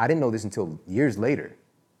 I didn't know this until years later.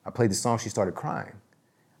 I played the song, she started crying.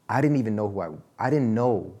 I didn't even know I didn't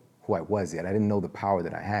know who I was yet. I didn't know the power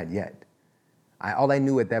that I had yet. All I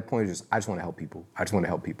knew at that point was I just want to help people. I just want to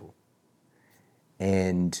help people.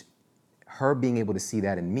 And her being able to see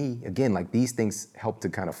that in me, again, like these things help to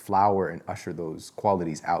kind of flower and usher those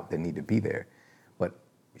qualities out that need to be there. But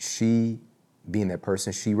she, being that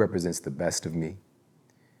person, she represents the best of me.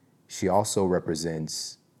 She also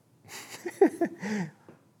represents,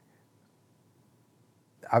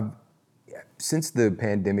 since the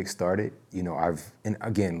pandemic started, and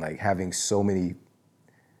again, like having so many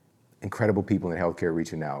incredible people in healthcare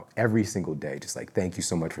reaching out every single day, just like, thank you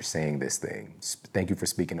so much for saying this thing. Thank you for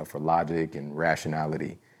speaking up for logic and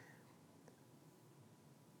rationality.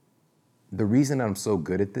 The reason I'm so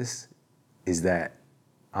good at this is that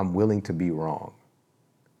I'm willing to be wrong.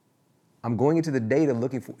 I'm going into the data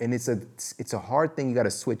looking for, and it's a hard thing you gotta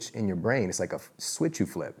switch in your brain. It's like a switch you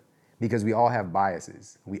flip, because we all have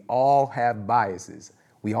biases. We all have biases.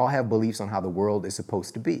 We all have beliefs on how the world is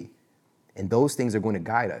supposed to be. And those things are going to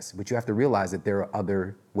guide us, but you have to realize that there are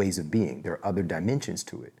other ways of being. There are other dimensions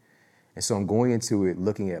to it. And so I'm going into it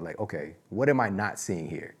looking at like, okay, what am I not seeing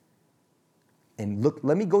here? And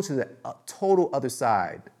let me go to the total other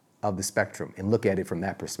side of the spectrum and look at it from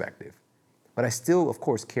that perspective. But I still, of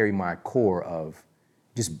course, carry my core of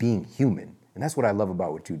just being human. And that's what I love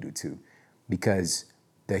about what you do too, because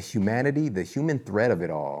the humanity, the human thread of it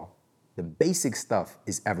all, the basic stuff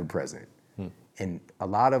is ever present. And a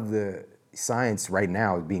lot of the science right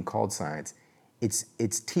now is being called science.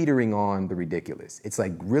 It's teetering on the ridiculous. It's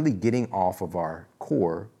like really getting off of our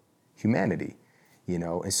core humanity,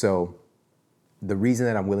 And so the reason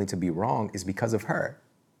that I'm willing to be wrong is because of her.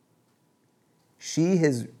 She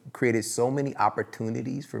has created so many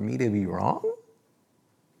opportunities for me to be wrong.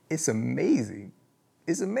 It's amazing.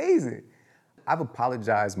 It's amazing. I've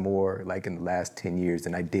apologized more like in the last 10 years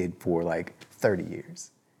than I did for like 30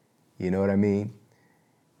 years. You know what I mean?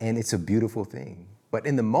 And it's a beautiful thing. But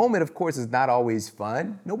in the moment, of course, it's not always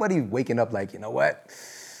fun. Nobody's waking up like, you know what?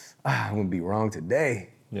 I'm gonna be wrong today.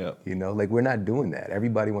 Yeah. Like we're not doing that.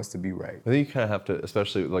 Everybody wants to be right. I think you kind of have to,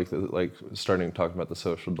 especially like starting talking about the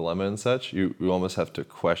social dilemma and such, you almost have to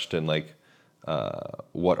question like,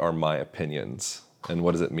 what are my opinions? And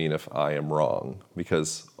what does it mean if I am wrong?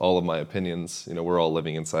 Because all of my opinions, we're all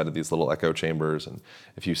living inside of these little echo chambers. And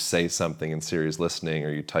if you say something and Siri's listening,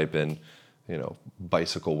 or you type in,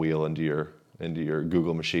 bicycle wheel into your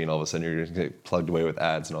Google machine, all of a sudden you're going to get plugged away with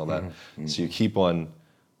ads and all that. So you keep on,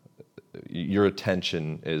 your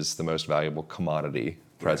attention is the most valuable commodity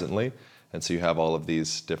presently. And so you have all of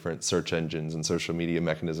these different search engines and social media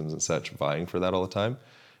mechanisms and such vying for that all the time.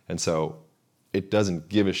 And so it doesn't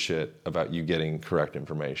give a shit about you getting correct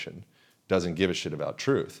information. Doesn't give a shit about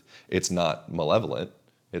truth. It's not malevolent.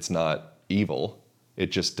 It's not evil.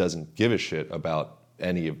 It just doesn't give a shit about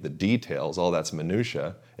any of the details. All that's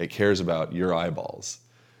minutia. It cares about your eyeballs.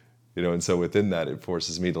 And so within that, it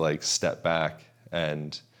forces me to like step back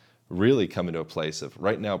and really come into a place of,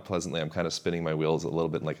 right now, pleasantly, I'm kind of spinning my wheels a little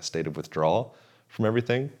bit in like a state of withdrawal from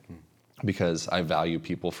everything, because I value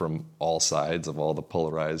people from all sides of all the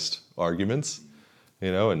polarized arguments, but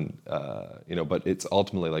it's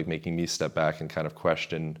ultimately like making me step back and kind of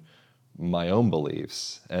question my own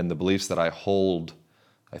beliefs, and the beliefs that I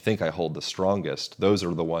think I hold the strongest. Those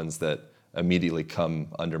are the ones that immediately come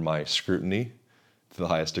under my scrutiny to the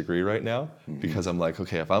highest degree right now, because I'm like,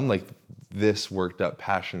 okay, if I'm like this worked up,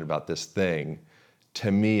 passionate about this thing,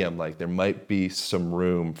 to me, I'm like, there might be some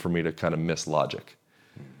room for me to kind of miss logic,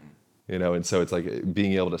 and so it's like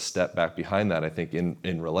being able to step back behind that. I think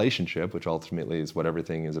in relationship, which ultimately is what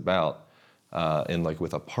everything is about, and like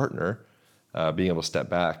with a partner, being able to step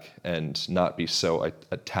back and not be so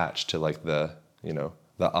attached to like the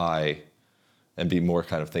I, and be more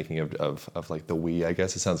kind of thinking of like the we. I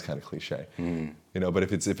guess it sounds kind of cliche, but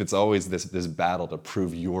if it's always this battle to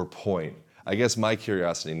prove your point, I guess my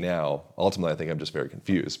curiosity now, ultimately, I think I'm just very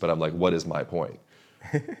confused, but I'm like, what is my point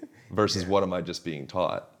versus what am I just being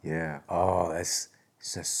taught? Yeah. Oh, that's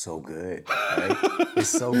just so good, right? It's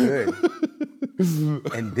so good.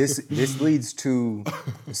 And this leads to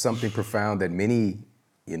something profound that many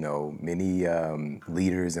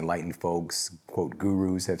leaders, enlightened folks, quote,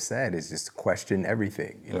 gurus have said, is just question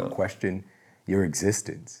everything, question your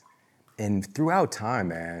existence. And throughout time,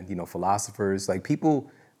 man, philosophers, like people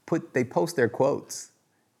they post their quotes,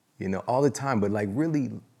 all the time, but like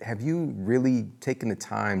really, have you really taken the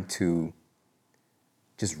time to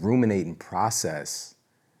just ruminate and process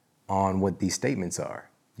on what these statements are?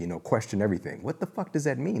 Question everything. What the fuck does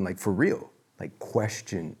that mean? Like for real, like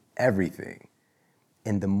question everything.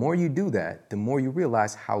 And the more you do that, the more you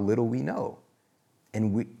realize how little we know.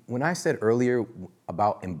 And when I said earlier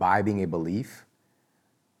about imbibing a belief,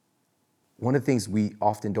 one of the things we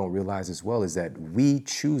often don't realize as well is that we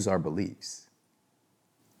choose our beliefs.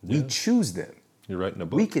 We choose them. You're writing a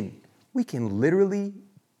book. We can literally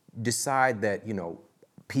decide that,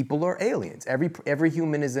 people are aliens. Every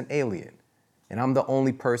human is an alien. And I'm the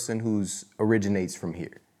only person who's originates from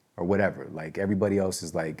here or whatever. Like everybody else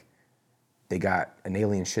is like, they got an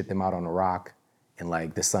alien shit them out on a rock and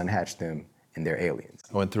like the sun hatched them and they're aliens.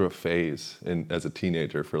 I went through a phase as a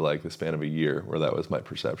teenager for like the span of a year where that was my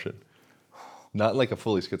perception. Not like a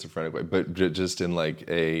fully schizophrenic way, but just in like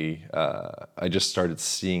I just started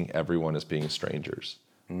seeing everyone as being strangers,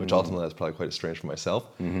 which ultimately that's probably quite strange for myself.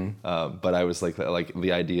 But I was like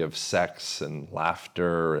the idea of sex and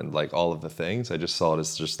laughter and like all of the things, I just saw it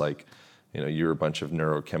as just like, you're a bunch of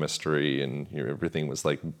neurochemistry and everything was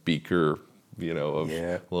like beaker, of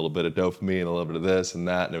a little bit of dopamine, a little bit of this and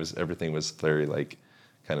that. And everything was very like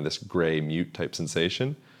kind of this gray mute type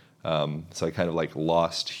sensation. So I kind of like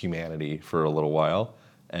lost humanity for a little while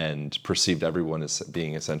and perceived everyone as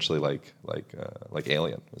being essentially like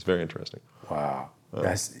alien. It was very interesting. Wow.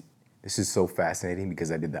 This is so fascinating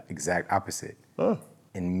because I did the exact opposite.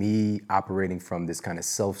 And me operating from this kind of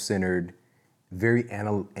self-centered, very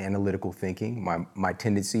analytical thinking, my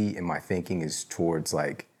tendency in my thinking is towards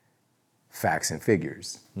like facts and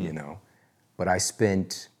figures, But I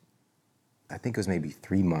spent, I think it was maybe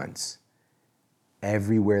 3 months,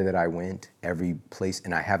 everywhere that I went, every place,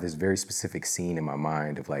 and I have this very specific scene in my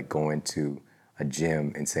mind of like going to a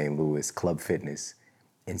gym in St. Louis, Club Fitness,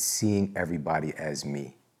 and seeing everybody as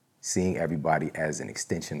me, seeing everybody as an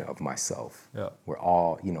extension of myself. Yeah. We're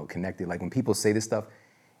all, connected. Like when people say this stuff,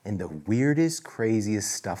 and the weirdest,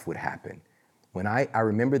 craziest stuff would happen. When I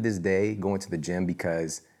remember this day going to the gym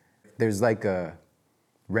because there's like a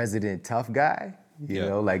resident tough guy,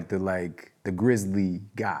 like the grizzly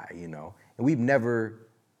guy, and we've never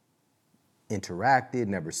interacted,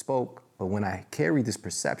 never spoke. But when I carried this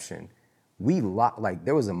perception,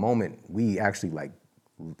 there was a moment we actually like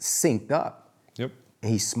synced up. Yep.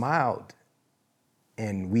 And he smiled,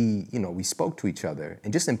 and we spoke to each other,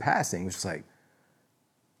 and just in passing, it was just like,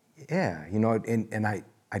 yeah, and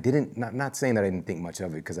I didn't, not saying that I didn't think much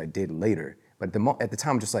of it because I did later, but at the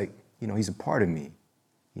time, just like, he's a part of me,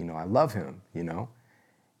 I love him,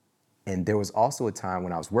 And there was also a time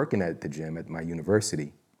when I was working at the gym at my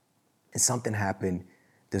university, and something happened.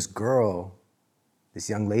 This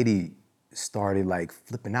young lady started like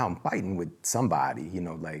flipping out and fighting with somebody,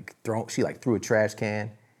 she threw a trash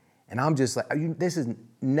can, And I'm just like, this is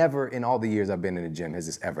never in all the years I've been in the gym has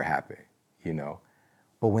this ever happened, you know?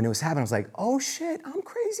 But when it was happening, I was like, oh shit, I'm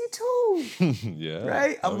crazy too. Yeah.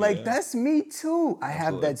 Right? I'm like, that's me too. I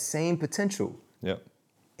have Absolutely. that same potential. Yep.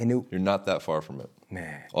 And You're not that far from it.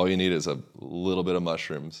 man, All you need is a little bit of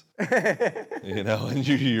mushrooms, you know, and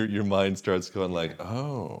your mind starts going like,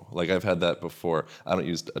 oh, like I've had that before. I don't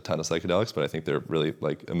use a ton of psychedelics, but I think they're really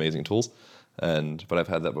like amazing tools. But I've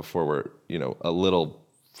had that before where, you know, a little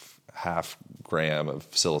half gram of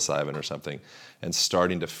psilocybin or something and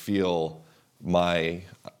starting to feel my,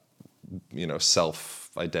 you know,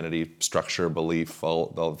 self-identity, structure, belief, all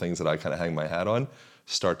the things that I kind of hang my hat on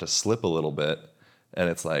start to slip a little bit. And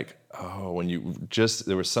it's like, oh, when you just,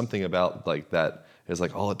 there was something about like that. It's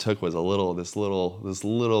like all it took was this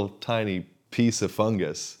little tiny piece of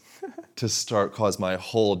fungus to cause my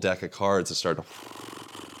whole deck of cards to start to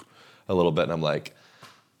a little bit. And I'm like,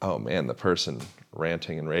 oh man, the person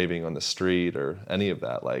ranting and raving on the street or any of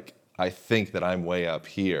that, like, I think that I'm way up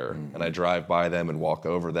here and I drive by them and walk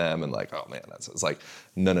over them and like, oh man, it's like,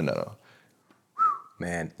 no.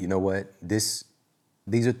 Man, you know what? These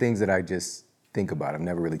are things that I just think about. I've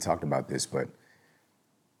never really talked about this, but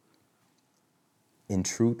in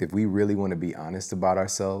truth, if we really want to be honest about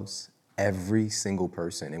ourselves, every single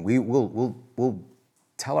person, and we'll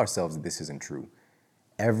tell ourselves that this isn't true.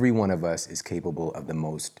 Every one of us is capable of the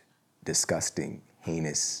most disgusting,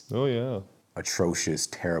 heinous, Oh yeah. atrocious,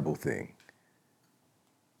 terrible thing.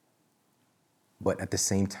 But at the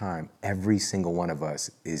same time, every single one of us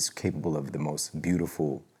is capable of the most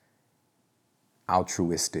beautiful,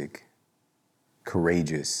 altruistic,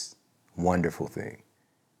 courageous, wonderful thing.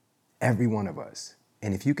 Every one of us.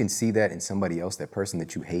 And if you can see that in somebody else, that person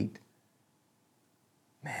that you hate,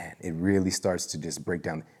 man, it really starts to just break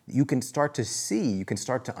down. You can start to see, you can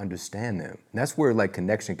start to understand them. And that's where like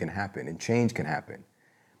connection can happen and change can happen,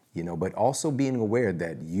 you know, but also being aware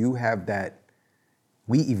that you have that,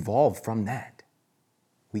 we evolve from that.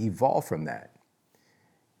 We evolve from that.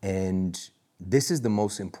 And this is the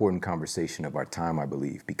most important conversation of our time, I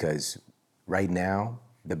believe, because right now,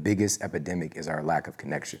 the biggest epidemic is our lack of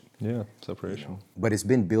connection. Yeah, separation. You know? But it's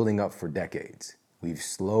been building up for decades. We've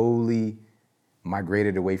slowly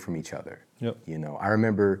migrated away from each other. Yep. You know, I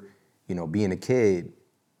remember, you know, being a kid,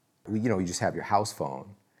 you just have your house phone.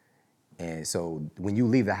 And so when you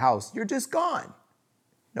leave the house, you're just gone.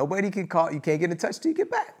 Nobody can call, you can't get in touch till you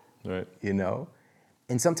get back. Right. You know?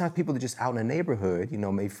 And sometimes people are just out in the neighborhood, you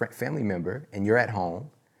know, maybe family member, and you're at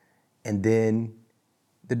home, and then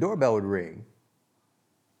the doorbell would ring.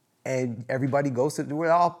 And everybody goes to,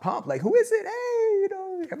 we're all pumped, like, who is it? Hey, you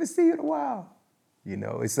know, haven't seen you in a while. You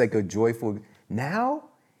know, it's like a joyful, now,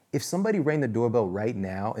 if somebody rang the doorbell right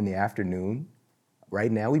now in the afternoon,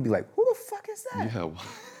 right now, we'd be like, who the fuck is that? Yeah.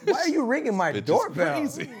 Why are you ringing my doorbell?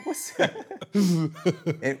 Crazy. What's that?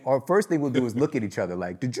 And our first thing we'll do is look at each other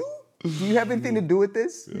like, do you have anything to do with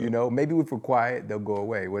this? Yeah. You know, maybe if we're quiet, they'll go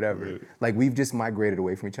away, whatever. Right. Like we've just migrated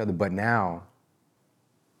away from each other, but now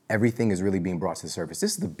everything is really being brought to the surface.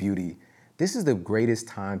 This is the beauty. This is the greatest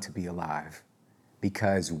time to be alive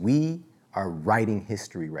because we are writing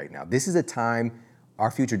history right now. This is a time our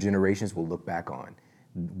future generations will look back on.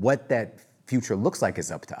 What that future looks like is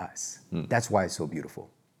up to us. That's why it's so beautiful.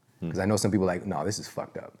 Because I know some people are like, no, this is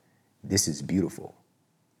fucked up. This is beautiful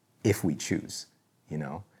if we choose, you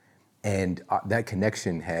know? And that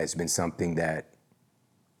connection has been something that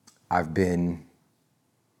I've been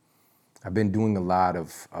doing a lot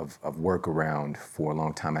of work around for a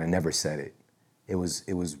long time, and I never said it. It was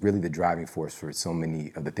really the driving force for so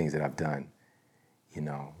many of the things that I've done, you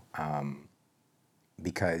know,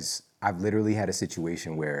 because I've literally had a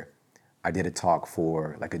situation where I did a talk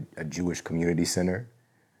for like a Jewish community center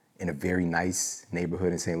in a very nice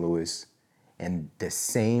neighborhood in St. Louis, and the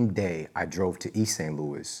same day I drove to East St.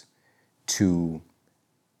 Louis to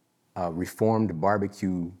a Reformed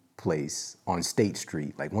barbecue place on State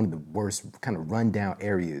Street, like one of the worst kind of rundown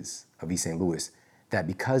areas of East St. Louis, that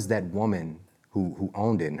because that woman who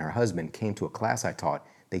owned it and her husband came to a class I taught,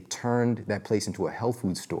 they turned that place into a health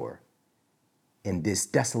food store in this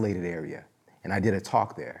desolated area. And I did a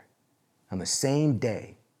talk there. On the same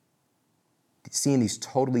day, seeing these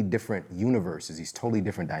totally different universes, these totally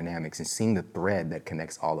different dynamics, and seeing the thread that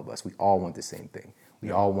connects all of us. We all want the same thing. We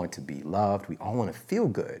all want to be loved. We all want to feel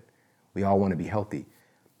good. We all want to be healthy.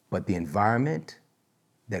 But the environment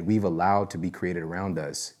that we've allowed to be created around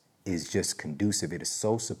us is just conducive. It is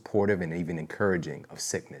so supportive and even encouraging of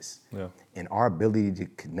sickness. Yeah. And our ability to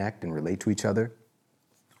connect and relate to each other,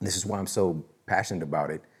 this is why I'm so passionate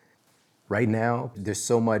about it. Right now, there's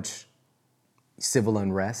so much civil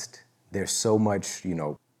unrest. There's so much, you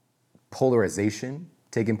know, polarization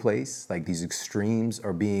taking place. Like these extremes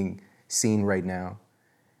are being seen right now.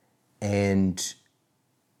 And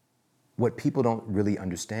what people don't really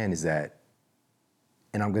understand is that,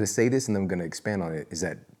 and I'm gonna say this and then I'm gonna expand on it, is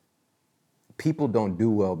that people don't do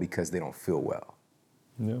well because they don't feel well.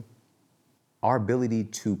 Yeah. Our ability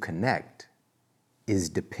to connect is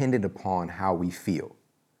dependent upon how we feel.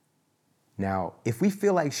 Now, if we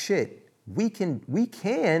feel like shit, we can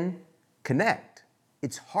connect.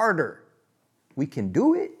 It's harder. We can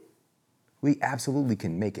do it. We absolutely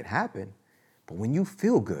can make it happen. But when you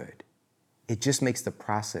feel good, it just makes the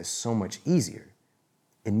process so much easier.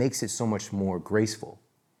 It makes it so much more graceful.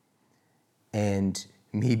 And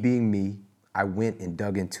me being me, I went and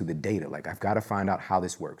dug into the data. Like, I've got to find out how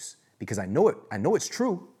this works because I know it's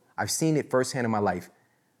true. I've seen it firsthand in my life.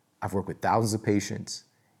 I've worked with thousands of patients,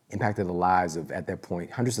 impacted the lives of, at that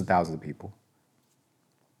point, hundreds of thousands of people.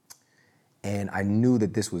 And I knew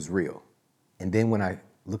that this was real. And then when I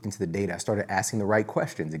looked into the data, I started asking the right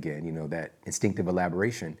questions again, you know, that instinctive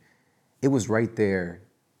elaboration. It was right there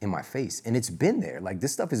in my face. And it's been there. Like,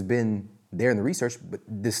 this stuff has been there in the research, but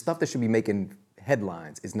the stuff that should be making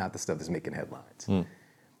headlines is not the stuff that's making headlines.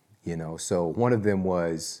 You know, so one of them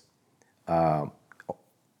was,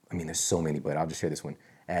 there's so many, but I'll just share this one.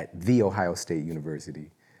 At The Ohio State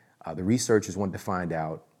University, the researchers wanted to find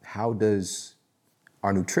out, how does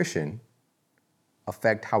our nutrition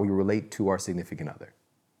affect how we relate to our significant other?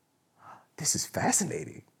 This is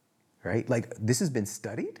fascinating, right? Like, this has been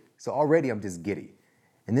studied. So already I'm just giddy.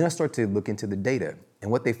 And then I start to look into the data.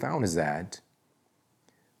 And what they found is that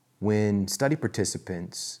when study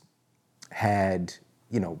participants had,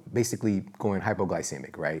 basically going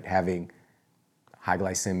hypoglycemic, right? Having high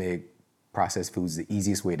glycemic processed foods, the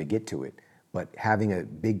easiest way to get to it, but having a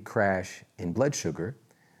big crash in blood sugar,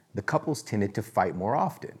 the couples tended to fight more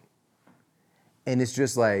often. And it's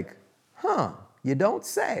just like, you don't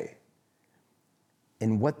say.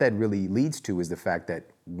 And what that really leads to is the fact that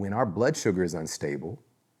when our blood sugar is unstable,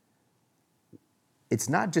 it's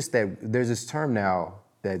not just that. There's this term now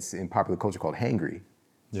that's in popular culture called hangry,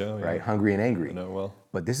 right? Hungry and angry. I know well.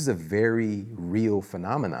 But this is a very real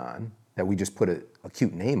phenomenon that we just put a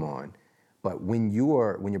cute name on. But when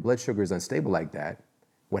your blood sugar is unstable like that,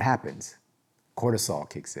 what happens? Cortisol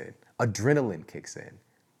kicks in, adrenaline kicks in,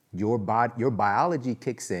 your biology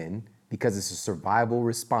kicks in because it's a survival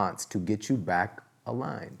response to get you back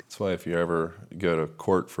aligned. That's why if you ever go to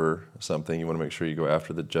court for something, you want to make sure you go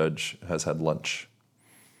after the judge has had lunch.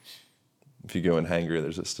 If you go in hangry,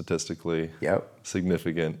 there's a statistically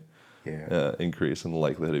significant increase in the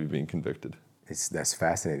likelihood of you being convicted. That's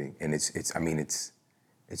fascinating, and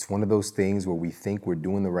it's one of those things where we think we're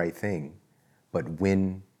doing the right thing, but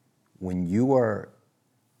when you are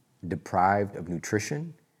deprived of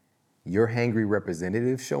nutrition, your hangry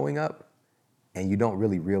representative showing up, and you don't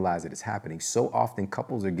really realize that it's happening. So often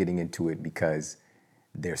couples are getting into it because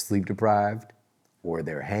they're sleep deprived or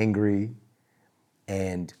they're hangry.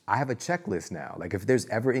 And I have a checklist now. Like, if there's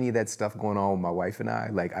ever any of that stuff going on with my wife and I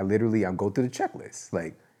go through the checklist.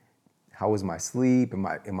 Like, how was my sleep? Am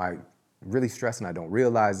I really stressed and I don't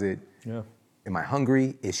realize it? Yeah. Am I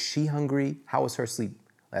hungry? Is she hungry? How was her sleep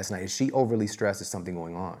last night? Is she overly stressed? Is something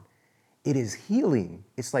going on? It is healing.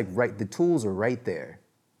 It's like the tools are right there,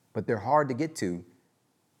 but they're hard to get to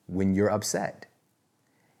when you're upset.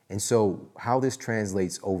 And so how this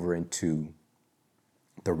translates over into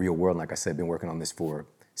the real world, like I said, I've been working on this for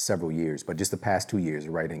several years, but just the past 2 years,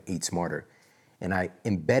 writing Eat Smarter. And I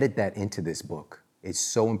embedded that into this book. It's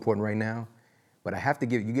so important right now, but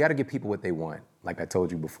you gotta give people what they want, like I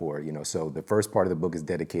told you before, so the first part of the book is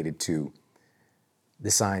dedicated to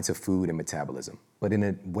the science of food and metabolism, but in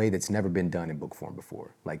a way that's never been done in book form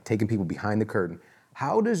before, like taking people behind the curtain.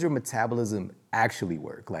 How does your metabolism actually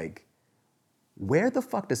work? Like, where the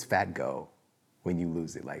fuck does fat go when you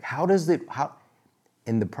lose it? Like,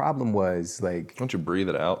 and the problem was, like... Don't you breathe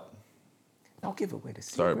it out? Don't give away the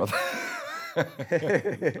secret. Sorry about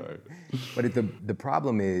that. Sorry. But the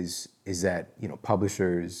problem is that,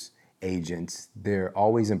 publishers, agents, they're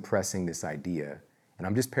always impressing this idea, and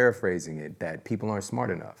I'm just paraphrasing it, that people aren't smart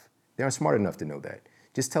enough. They aren't smart enough to know that.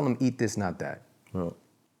 Just tell them, eat this, not that. Oh.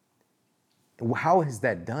 How is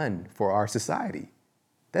that done for our society?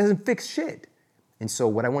 That doesn't fix shit. And so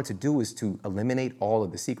what I want to do is to eliminate all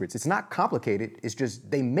of the secrets. It's not complicated, it's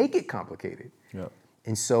just they make it complicated. Yeah.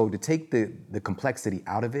 And so to take the complexity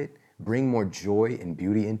out of it, bring more joy and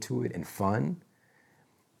beauty into it and fun.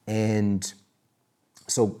 And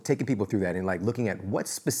so taking people through that and like looking at what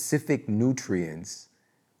specific nutrients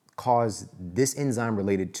cause this enzyme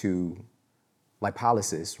related to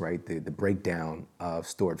lipolysis, right? The breakdown of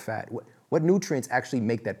stored fat. What nutrients actually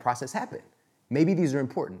make that process happen? Maybe these are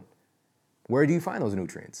important. Where do you find those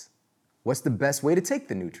nutrients? What's the best way to take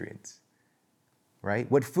the nutrients, right?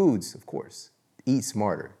 What foods, of course, eat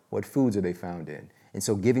smarter. What foods are they found in? And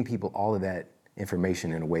so giving people all of that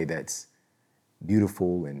information in a way that's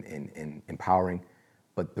beautiful and empowering.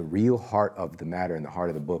 But the real heart of the matter and the heart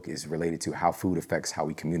of the book is related to how food affects how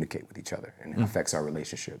we communicate with each other and affects our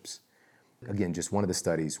relationships. Again, just one of the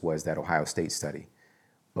studies was that Ohio State study.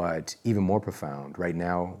 But even more profound, right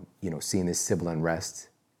now, seeing this civil unrest.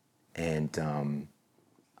 And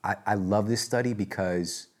I love this study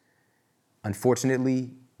because,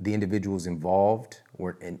 unfortunately, the individuals involved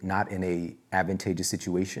were not in a advantageous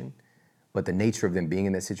situation, but the nature of them being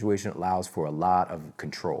in that situation allows for a lot of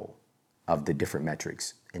control of the different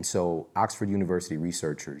metrics. And so Oxford University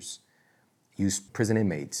researchers used prison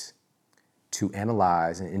inmates to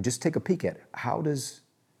analyze and just take a peek at how does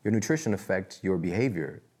your nutrition affect your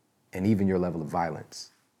behavior and even your level of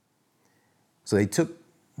violence. So they took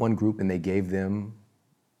one group and they gave them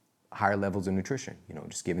higher levels of nutrition,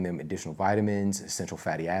 just giving them additional vitamins, essential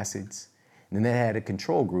fatty acids. And then they had a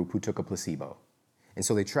control group who took a placebo. And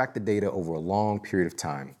so they tracked the data over a long period of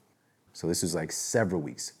time. So this was like several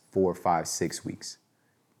weeks, 4, 5, 6 weeks.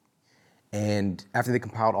 And after they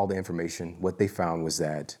compiled all the information, what they found was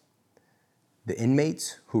that the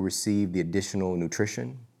inmates who received the additional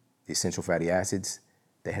nutrition, the essential fatty acids,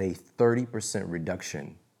 they had a 30%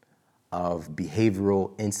 reduction of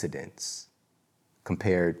behavioral incidents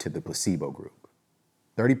compared to the placebo group.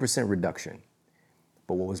 30% reduction.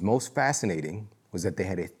 But what was most fascinating was that they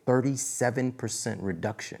had a 37%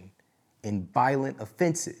 reduction in violent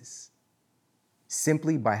offenses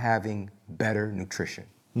simply by having better nutrition.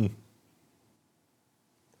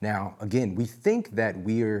 Now, again, we think that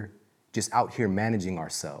we're just out here managing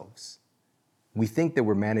ourselves. We think that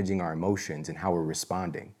we're managing our emotions and how we're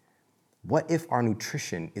responding. What if our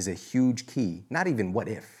nutrition is a huge key? Not even what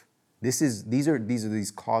if. These are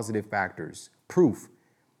causative factors, proof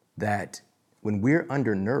that when we're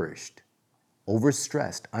undernourished,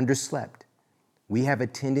 overstressed, underslept, we have a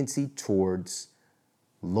tendency towards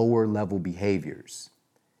lower level behaviors.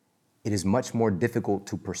 It is much more difficult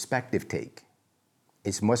to perspective take.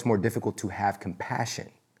 It's much more difficult to have compassion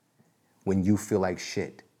when you feel like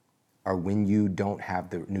shit or when you don't have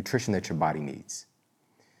the nutrition that your body needs.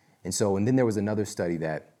 And then there was another study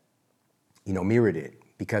that, mirrored it,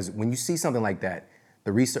 because when you see something like that,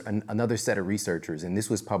 another set of researchers, and this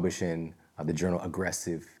was published in the journal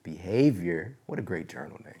Aggressive Behavior. What a great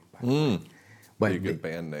journal name, by the way. But a good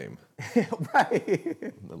band name. Right.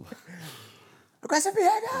 Aggressive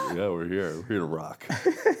Behavior. Yeah, we're here. We're here to rock.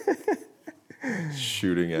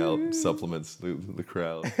 Shooting out supplements, the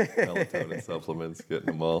crowd, melatonin supplements, getting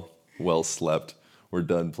them all well slept. We're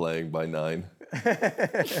done playing by 9.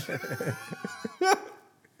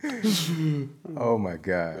 Oh my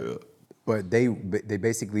God. Yeah. But they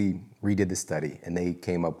basically redid the study and they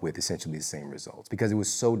came up with essentially the same results because it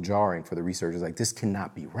was so jarring for the researchers. Like, this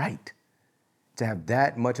cannot be right. To have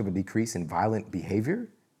that much of a decrease in violent behavior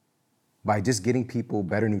by just getting people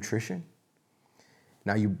better nutrition.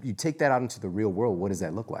 Now you take that out into the real world, what does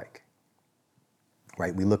that look like?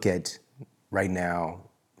 Right, we look at right now,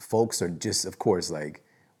 folks are just, of course, like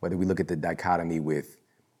whether we look at the dichotomy with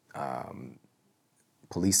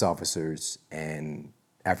police officers and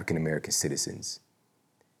African-American citizens,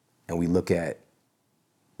 and we look at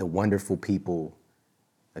the wonderful people,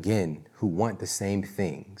 again, who want the same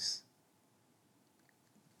things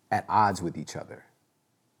at odds with each other.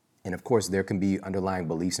 And of course, there can be underlying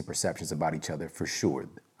beliefs and perceptions about each other for sure,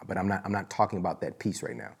 but I'm not talking about that piece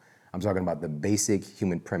right now. I'm talking about the basic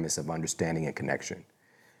human premise of understanding and connection.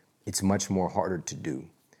 It's much more harder to do.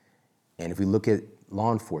 And if we look at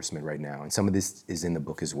law enforcement right now, and some of this is in the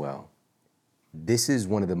book as well, this is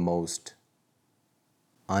one of the most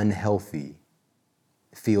unhealthy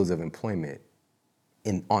fields of employment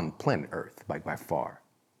on planet Earth, like by far.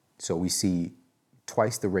 So we see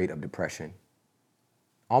twice the rate of depression,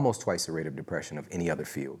 almost twice the rate of depression of any other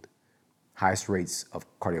field, highest rates of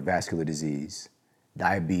cardiovascular disease,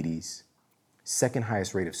 diabetes, second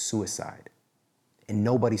highest rate of suicide. And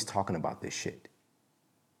nobody's talking about this shit.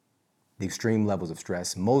 The extreme levels of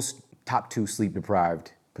stress, most top 2 sleep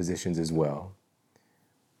deprived positions as well.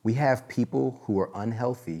 We have people who are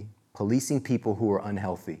unhealthy, policing people who are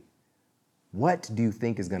unhealthy. What do you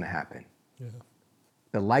think is gonna happen? Yeah.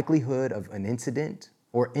 The likelihood of an incident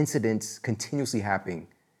or incidents continuously happening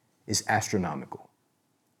is astronomical.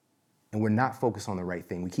 And we're not focused on the right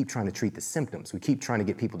thing. We keep trying to treat the symptoms. We keep trying to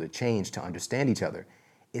get people to change, to understand each other.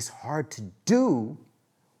 It's hard to do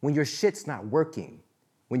when your shit's not working,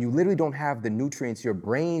 when you literally don't have the nutrients your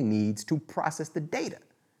brain needs to process the data.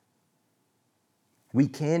 We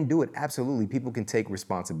can do it, absolutely. People can take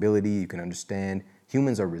responsibility, you can understand.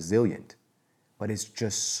 Humans are resilient, but it's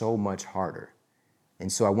just so much harder.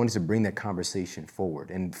 And so I wanted to bring that conversation forward.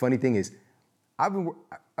 And the funny thing is, I've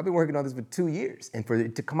been working on this for 2 years, and for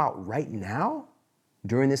it to come out right now,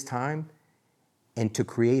 during this time, and to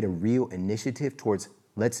create a real initiative towards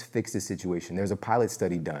let's fix this situation. There's a pilot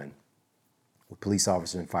study done with police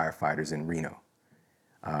officers and firefighters in Reno,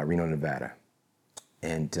 Nevada.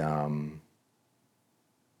 And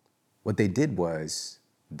what they did was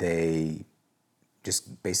they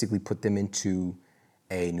just basically put them into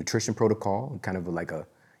a nutrition protocol, kind of like a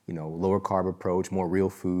lower carb approach, more real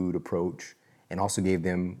food approach, and also gave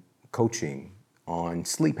them coaching on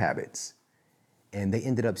sleep habits. And they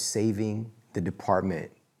ended up saving the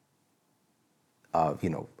department of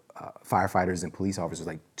firefighters and police officers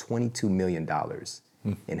like $22 million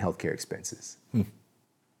in healthcare expenses.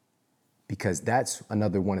 Because that's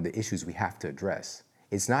another one of the issues we have to address.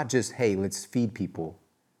 It's not just, hey, let's feed people,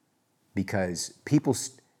 because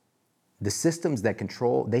the systems that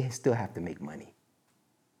control, they still have to make money.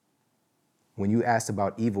 When you asked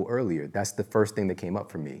about evil earlier, that's the first thing that came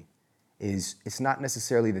up for me, is it's not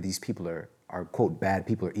necessarily that these people are quote, bad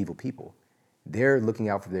people or evil people. They're looking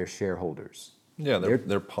out for their shareholders. Yeah,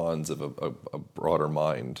 they're pawns of a broader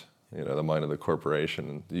mind, the mind of the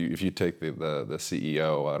corporation. If you take the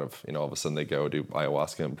CEO out of, all of a sudden they go do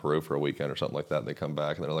ayahuasca in Peru for a weekend or something like that, and they come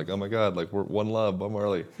back and they're like, oh my God, like we're one love, Bob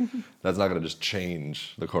Marley. That's not going to just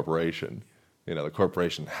change the corporation. The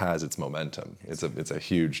corporation has its momentum. It's a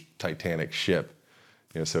huge Titanic ship.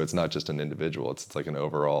 So it's not just an individual. It's like an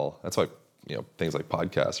overall. That's why things like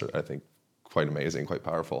podcasts are, I think, quite amazing, quite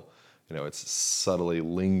powerful. It's subtly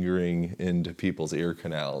lingering into people's ear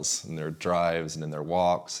canals and their drives and in their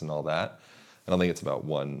walks and all that. I don't think it's about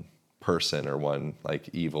one person or one like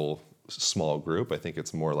evil small group. I think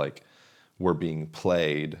it's more like we're being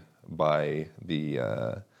played by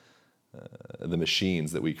the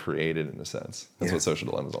machines that we created, in a sense. That's what Social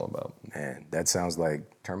Dilemma is all about. Man, that sounds like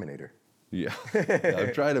Terminator. Yeah.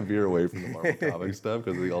 I'm trying to veer away from the Marvel comic stuff,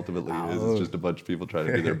 because ultimately it's just a bunch of people trying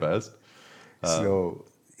to do their best. So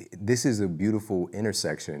this is a beautiful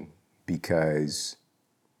intersection, because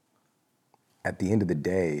at the end of the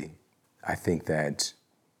day, I think that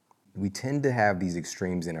we tend to have these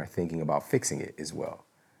extremes in our thinking about fixing it as well.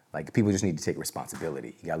 Like, people just need to take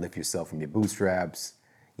responsibility. You gotta lift yourself from your bootstraps.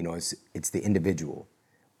 It's the individual,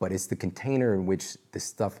 but it's the container in which this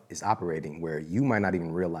stuff is operating, where you might not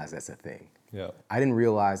even realize that's a thing. Yeah. I didn't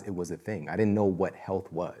realize it was a thing. I didn't know what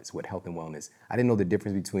health was, what health and wellness. I didn't know the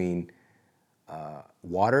difference between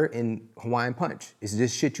water and Hawaiian Punch. It's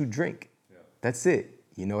just shit you drink. Yeah. That's it.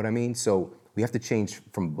 You know what I mean? So we have to change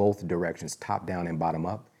from both directions, top down and bottom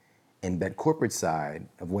up. And that corporate side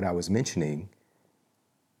of what I was mentioning,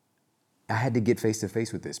 I had to get face to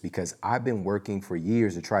face with this, because I've been working for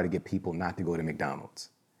years to try to get people not to go to McDonald's.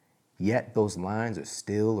 Yet those lines are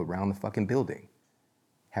still around the fucking building.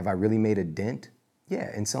 Have I really made a dent?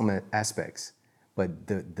 Yeah, in some aspects. But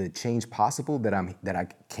the change possible that I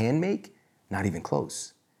can make, not even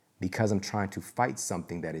close, because I'm trying to fight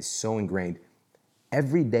something that is so ingrained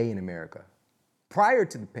every day in America. Prior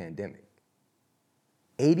to the pandemic,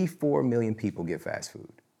 84 million people get fast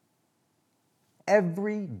food.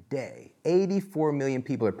 Every day, 84 million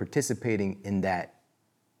people are participating in that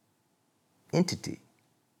entity.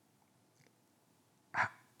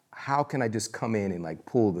 How can I just come in and like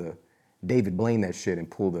pull the David Blaine that shit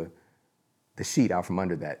and pull the sheet out from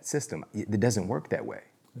under that system? It doesn't work that way.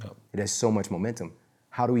 No. It has so much momentum.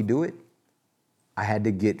 How do we do it? I had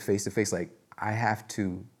to get face to face. Like, I have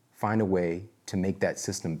to find a way to make that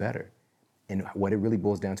system better. And what it really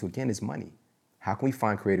boils down to, again, is money. How can we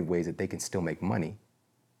find creative ways that they can still make money,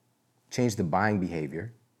 change the buying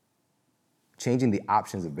behavior, changing the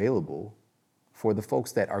options available for the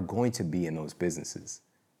folks that are going to be in those businesses?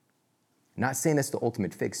 Not saying that's the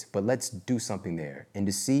ultimate fix, but let's do something there. And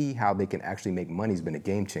to see how they can actually make money has been a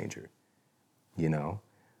game changer.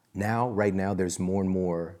 Right now, there's more and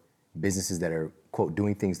more businesses that are, quote,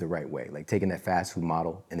 doing things the right way, like taking that fast food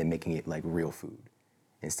model and then making it like real food.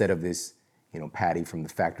 Instead of this, patty from the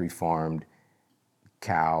factory farmed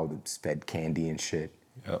cow that's fed candy and shit.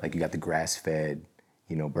 Yep. Like, you got the grass-fed,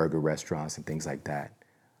 burger restaurants and things like that.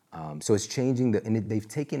 So it's changing and they've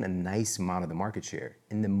taken a nice amount of the market share.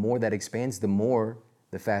 And the more that expands, the more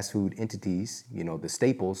the fast food entities, the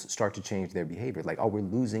staples, start to change their behavior. Like, oh, we're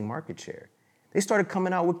losing market share. They started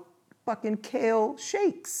coming out with fucking kale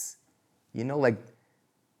shakes. Like,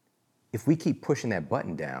 if we keep pushing that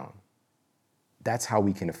button down, that's how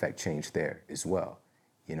we can affect change there as well.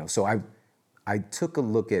 So I took a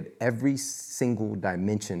look at every single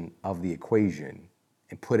dimension of the equation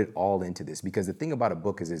and put it all into this. Because the thing about a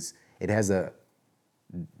book is there's a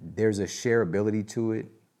shareability to it,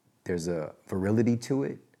 there's a virility to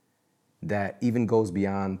it that even goes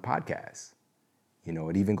beyond podcasts.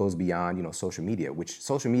 It even goes beyond, social media,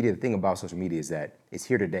 the thing about social media is that it's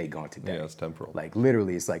here today, gone today. Yeah, it's temporal. Like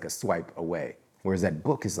literally it's like a swipe away. Whereas that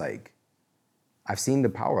book is like, I've seen the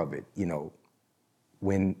power of it.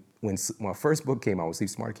 When my first book came out, when Sleep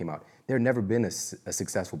Smarter came out, there had never been a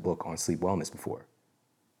successful book on sleep wellness before.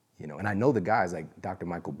 And I know the guys like Dr.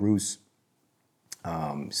 Michael Bruce,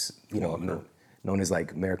 known as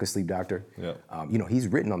like America's Sleep Doctor. Yeah. He's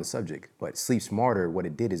written on the subject, but Sleep Smarter, what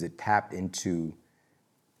it did is it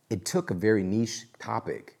took a very niche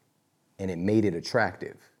topic and it made it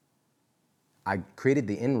attractive. I created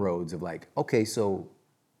the inroads of like, okay, so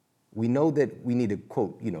we know that we need to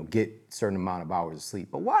quote, get a certain amount of hours of sleep,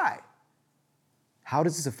 but why? How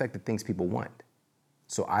does this affect the things people want?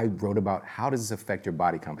 So I wrote about how does this affect your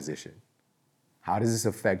body composition? How does this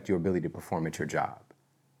affect your ability to perform at your job?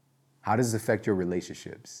 How does this affect your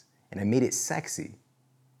relationships? And I made it sexy.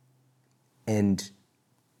 And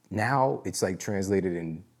now it's like translated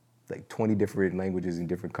in like 20 different languages in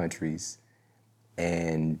different countries.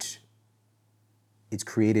 And it's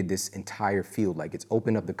created this entire field. Like it's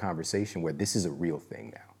opened up the conversation where this is a real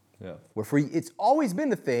thing now. Yeah. It's always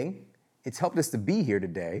been a thing. It's helped us to be here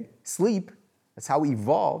today. Sleep, that's how we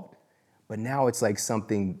evolved. But now it's like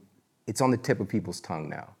something, it's on the tip of people's tongue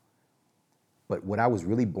now. But what I was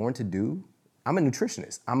really born to do, I'm a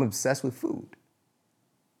nutritionist. I'm obsessed with food.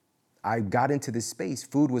 I got into this space.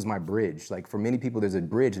 Food was my bridge. Like for many people, there's a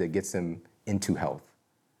bridge that gets them into health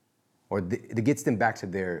or that gets them back to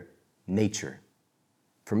their nature.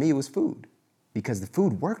 For me, it was food because the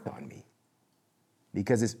food worked on me.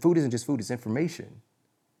 Because food isn't just food, it's information.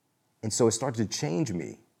 And so it started to change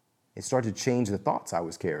me. It started to change the thoughts I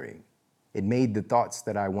was carrying. It made the thoughts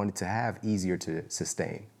that I wanted to have easier to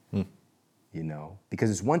sustain. Because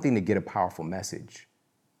it's one thing to get a powerful message.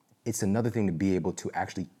 It's another thing to be able to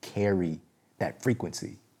actually carry that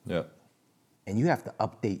frequency. Yeah. And you have to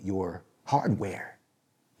update your hardware.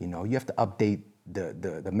 You have to update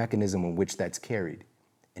the mechanism in which that's carried.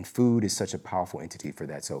 And food is such a powerful entity for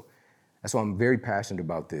that. So that's why I'm very passionate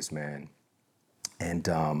about this, man. And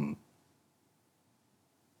I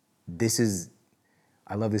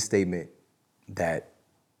love this statement that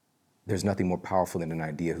there's nothing more powerful than an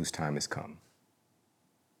idea whose time has come.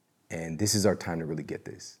 And this is our time to really get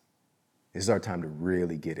this. This is our time to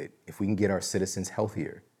really get it. If we can get our citizens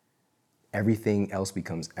healthier, everything else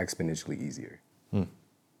becomes exponentially easier. I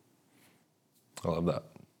love that.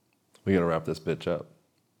 We got to wrap this bitch up.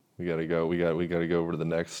 We got to go. We got to go over to the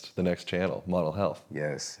next channel, Model Health.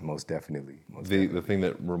 Yes, most definitely. The thing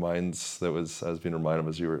that I was being reminded of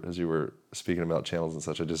as you were speaking about channels and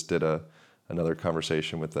such. I just did another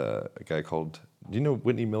conversation with a guy called. Do you know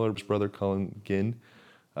Whitney Miller's brother, Colin Ginn?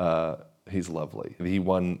 He's lovely. He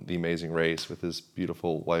won The Amazing Race with his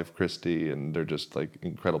beautiful wife, Christy, and they're just like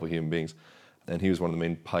incredible human beings. And he was one of the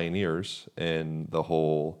main pioneers in the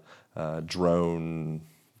whole drone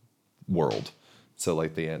world. So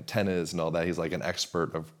like the antennas and all that, he's like an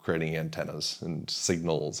expert of creating antennas and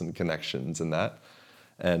signals and connections and that.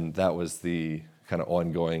 And that was the kind of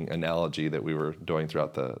ongoing analogy that we were doing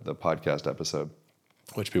throughout the podcast episode,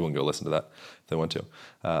 which people can go listen to that if they want to,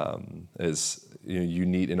 is you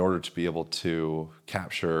need, in order to be able to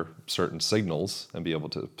capture certain signals and be able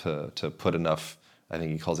to put enough, I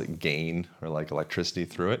think he calls it gain or like electricity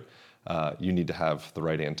through it, you need to have the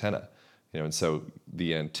right antenna. And so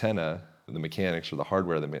the antenna, the mechanics or the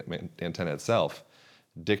hardware of the antenna itself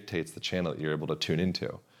dictates the channel that you're able to tune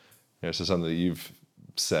into. So something that you've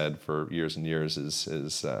said for years and years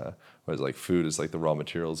is like food is like the raw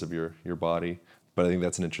materials of your body. But I think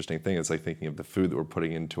that's an interesting thing. It's like thinking of the food that we're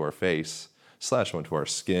putting into our face / onto our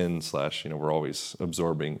skin / we're always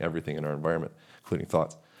absorbing everything in our environment, including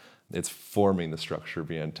thoughts. It's forming the structure of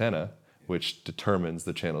your antenna, which determines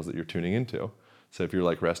the channels that you're tuning into. So if you're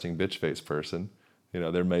like resting bitch face person,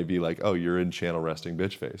 there may be like, oh, you're in channel resting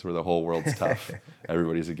bitch face where the whole world's tough.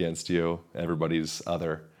 Everybody's against you. Everybody's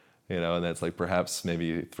other, and that's like perhaps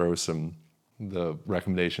maybe throw the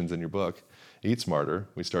recommendations in your book, Eat Smarter.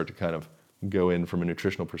 We start to kind of go in from a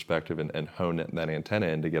nutritional perspective and hone that antenna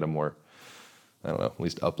in to get a more, I don't know, at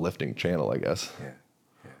least uplifting channel, I guess. Yeah,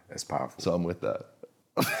 that's powerful. So I'm with that.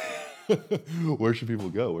 Where should people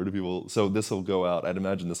go? So this will go out, I'd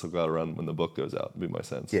imagine this will go out around when the book goes out, would be my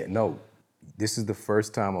sense. Yeah, no, this is the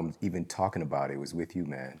first time I'm even talking about it. It was with you,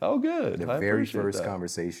 man. Oh, good. The very first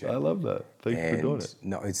conversation. I love that. Thank you for doing it.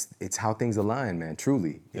 No, it's how things align, man,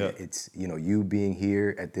 truly. Yeah. It's, you being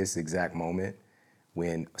here at this exact moment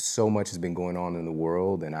when so much has been going on in the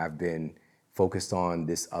world and I've been focused on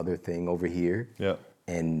this other thing over here. Yeah.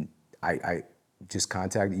 And I just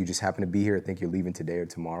contacted you, just happen to be here. I think you're leaving today or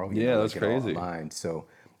tomorrow. That's crazy. So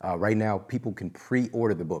right now, people can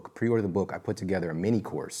pre-order the book. Pre-order the book. I put together a mini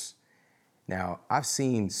course. Now, I've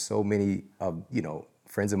seen so many of,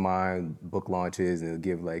 friends of mine, book launches, and they'll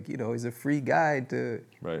give it's a free guide to,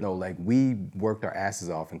 right. No, we worked our asses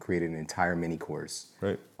off and created an entire mini course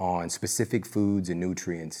on specific foods and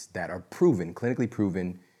nutrients that are proven, clinically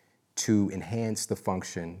proven, to enhance the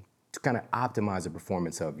function, to kind of optimize the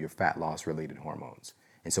performance of your fat loss related hormones.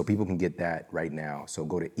 And so people can get that right now. So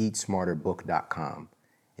go to eatsmarterbook.com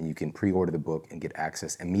and you can pre-order the book and get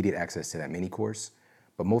immediate access to that mini course.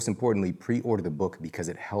 But most importantly, pre-order the book because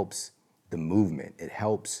it helps the movement. It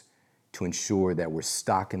helps to ensure that we're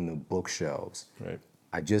stocking the bookshelves. Right.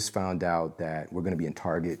 I just found out that we're going to be in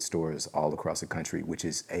Target stores all across the country, which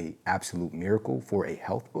is an absolute miracle for a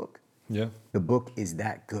health book. Yeah. The book is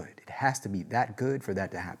that good. It has to be that good for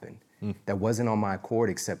that to happen. That wasn't on my accord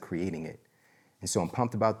except creating it. And so I'm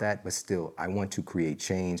pumped about that, but still, I want to create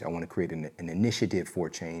change. I want to create an initiative for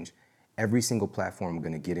change. Every single platform I'm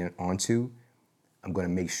going to get onto, I'm going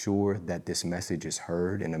to make sure that this message is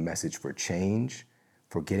heard and a message for change,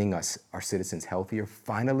 for getting our citizens healthier.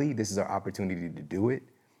 Finally, this is our opportunity to do it.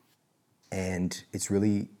 And it's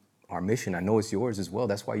really our mission. I know it's yours as well.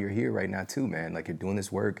 That's why you're here right now too, man. You're doing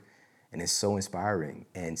this work and it's so inspiring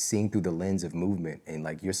and seeing through the lens of movement. And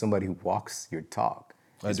you're somebody who walks your talk.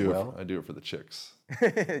 I do it for the chicks.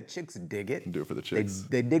 Chicks dig it. I do it for the chicks.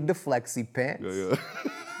 They dig the flexi pants. Yeah.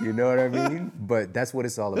 You know what I mean? But that's what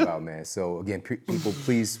it's all about, man. So again, people,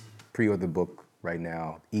 please pre-order the book right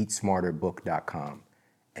now, eatsmarterbook.com.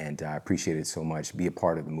 And I appreciate it so much. Be a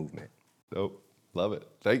part of the movement. Dope. Love it.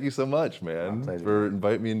 Thank you so much, man, My pleasure, for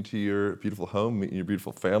inviting me into your beautiful home, meeting your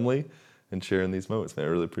beautiful family, and sharing these moments, man. I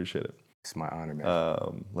really appreciate it. It's my honor,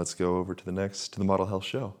 man. Let's go over to the Model Health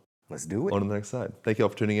Show. Let's do it. On to the next side. Thank you all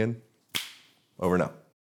for tuning in. Over now.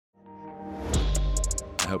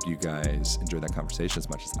 I hope you guys enjoyed that conversation as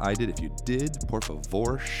much as I did. If you did, por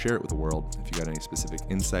favor, share it with the world. If you got any specific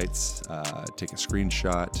insights, take a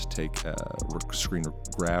screenshot, take a screen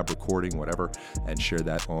grab, recording, whatever, and share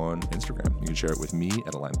that on Instagram. You can share it with me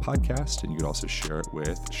at Align Podcast, and you can also share it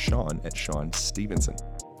with Sean at Sean Stevenson.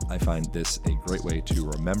 I find this a great way to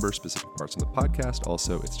remember specific parts of the podcast.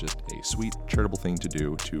 Also, it's just a sweet, charitable thing to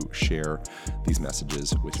do to share these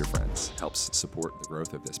messages with your friends. Helps support the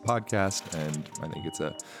growth of this podcast, and I think it's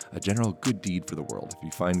a general good deed for the world. If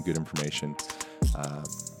you find good information,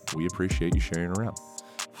 we appreciate you sharing it around.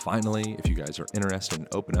 Finally, if you guys are interested in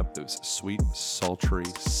open up those sweet, sultry,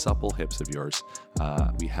 supple hips of yours,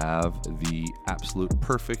 we have the absolute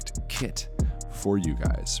perfect kit for you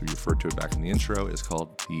guys. We referred to it back in the intro. It's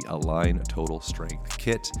called the Align Total Strength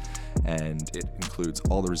Kit, and it includes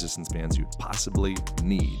all the resistance bands you'd possibly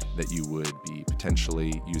need that you would be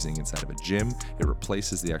potentially using inside of a gym. It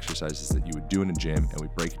replaces the exercises that you would do in a gym, and we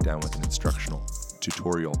break it down with an instructional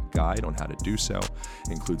tutorial guide on how to do so.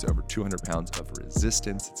 It includes over 200 pounds of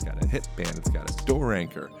resistance. It's got a hip band. It's got a door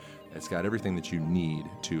anchor. It's got everything that you need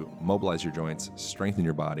to mobilize your joints, strengthen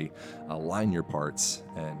your body, align your parts,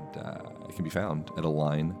 and it can be found at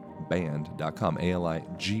alignband.com,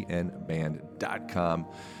 ALIGN band.com.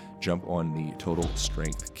 Jump on the Total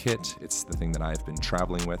Strength Kit. It's the thing that I've been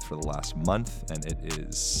traveling with for the last month, and it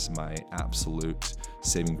is my absolute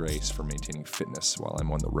saving grace for maintaining fitness while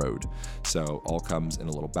I'm on the road. So all comes in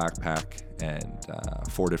a little backpack and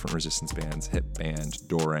 4 different resistance bands, hip band,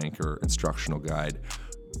 door anchor, instructional guide.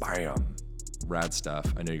 Bam! Rad stuff.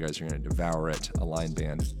 I know you guys are going to devour it.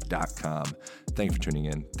 Alignband.com. Thank you for tuning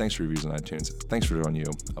in. Thanks for reviews on iTunes. Thanks for doing you.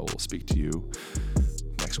 I will speak to you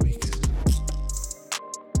next week.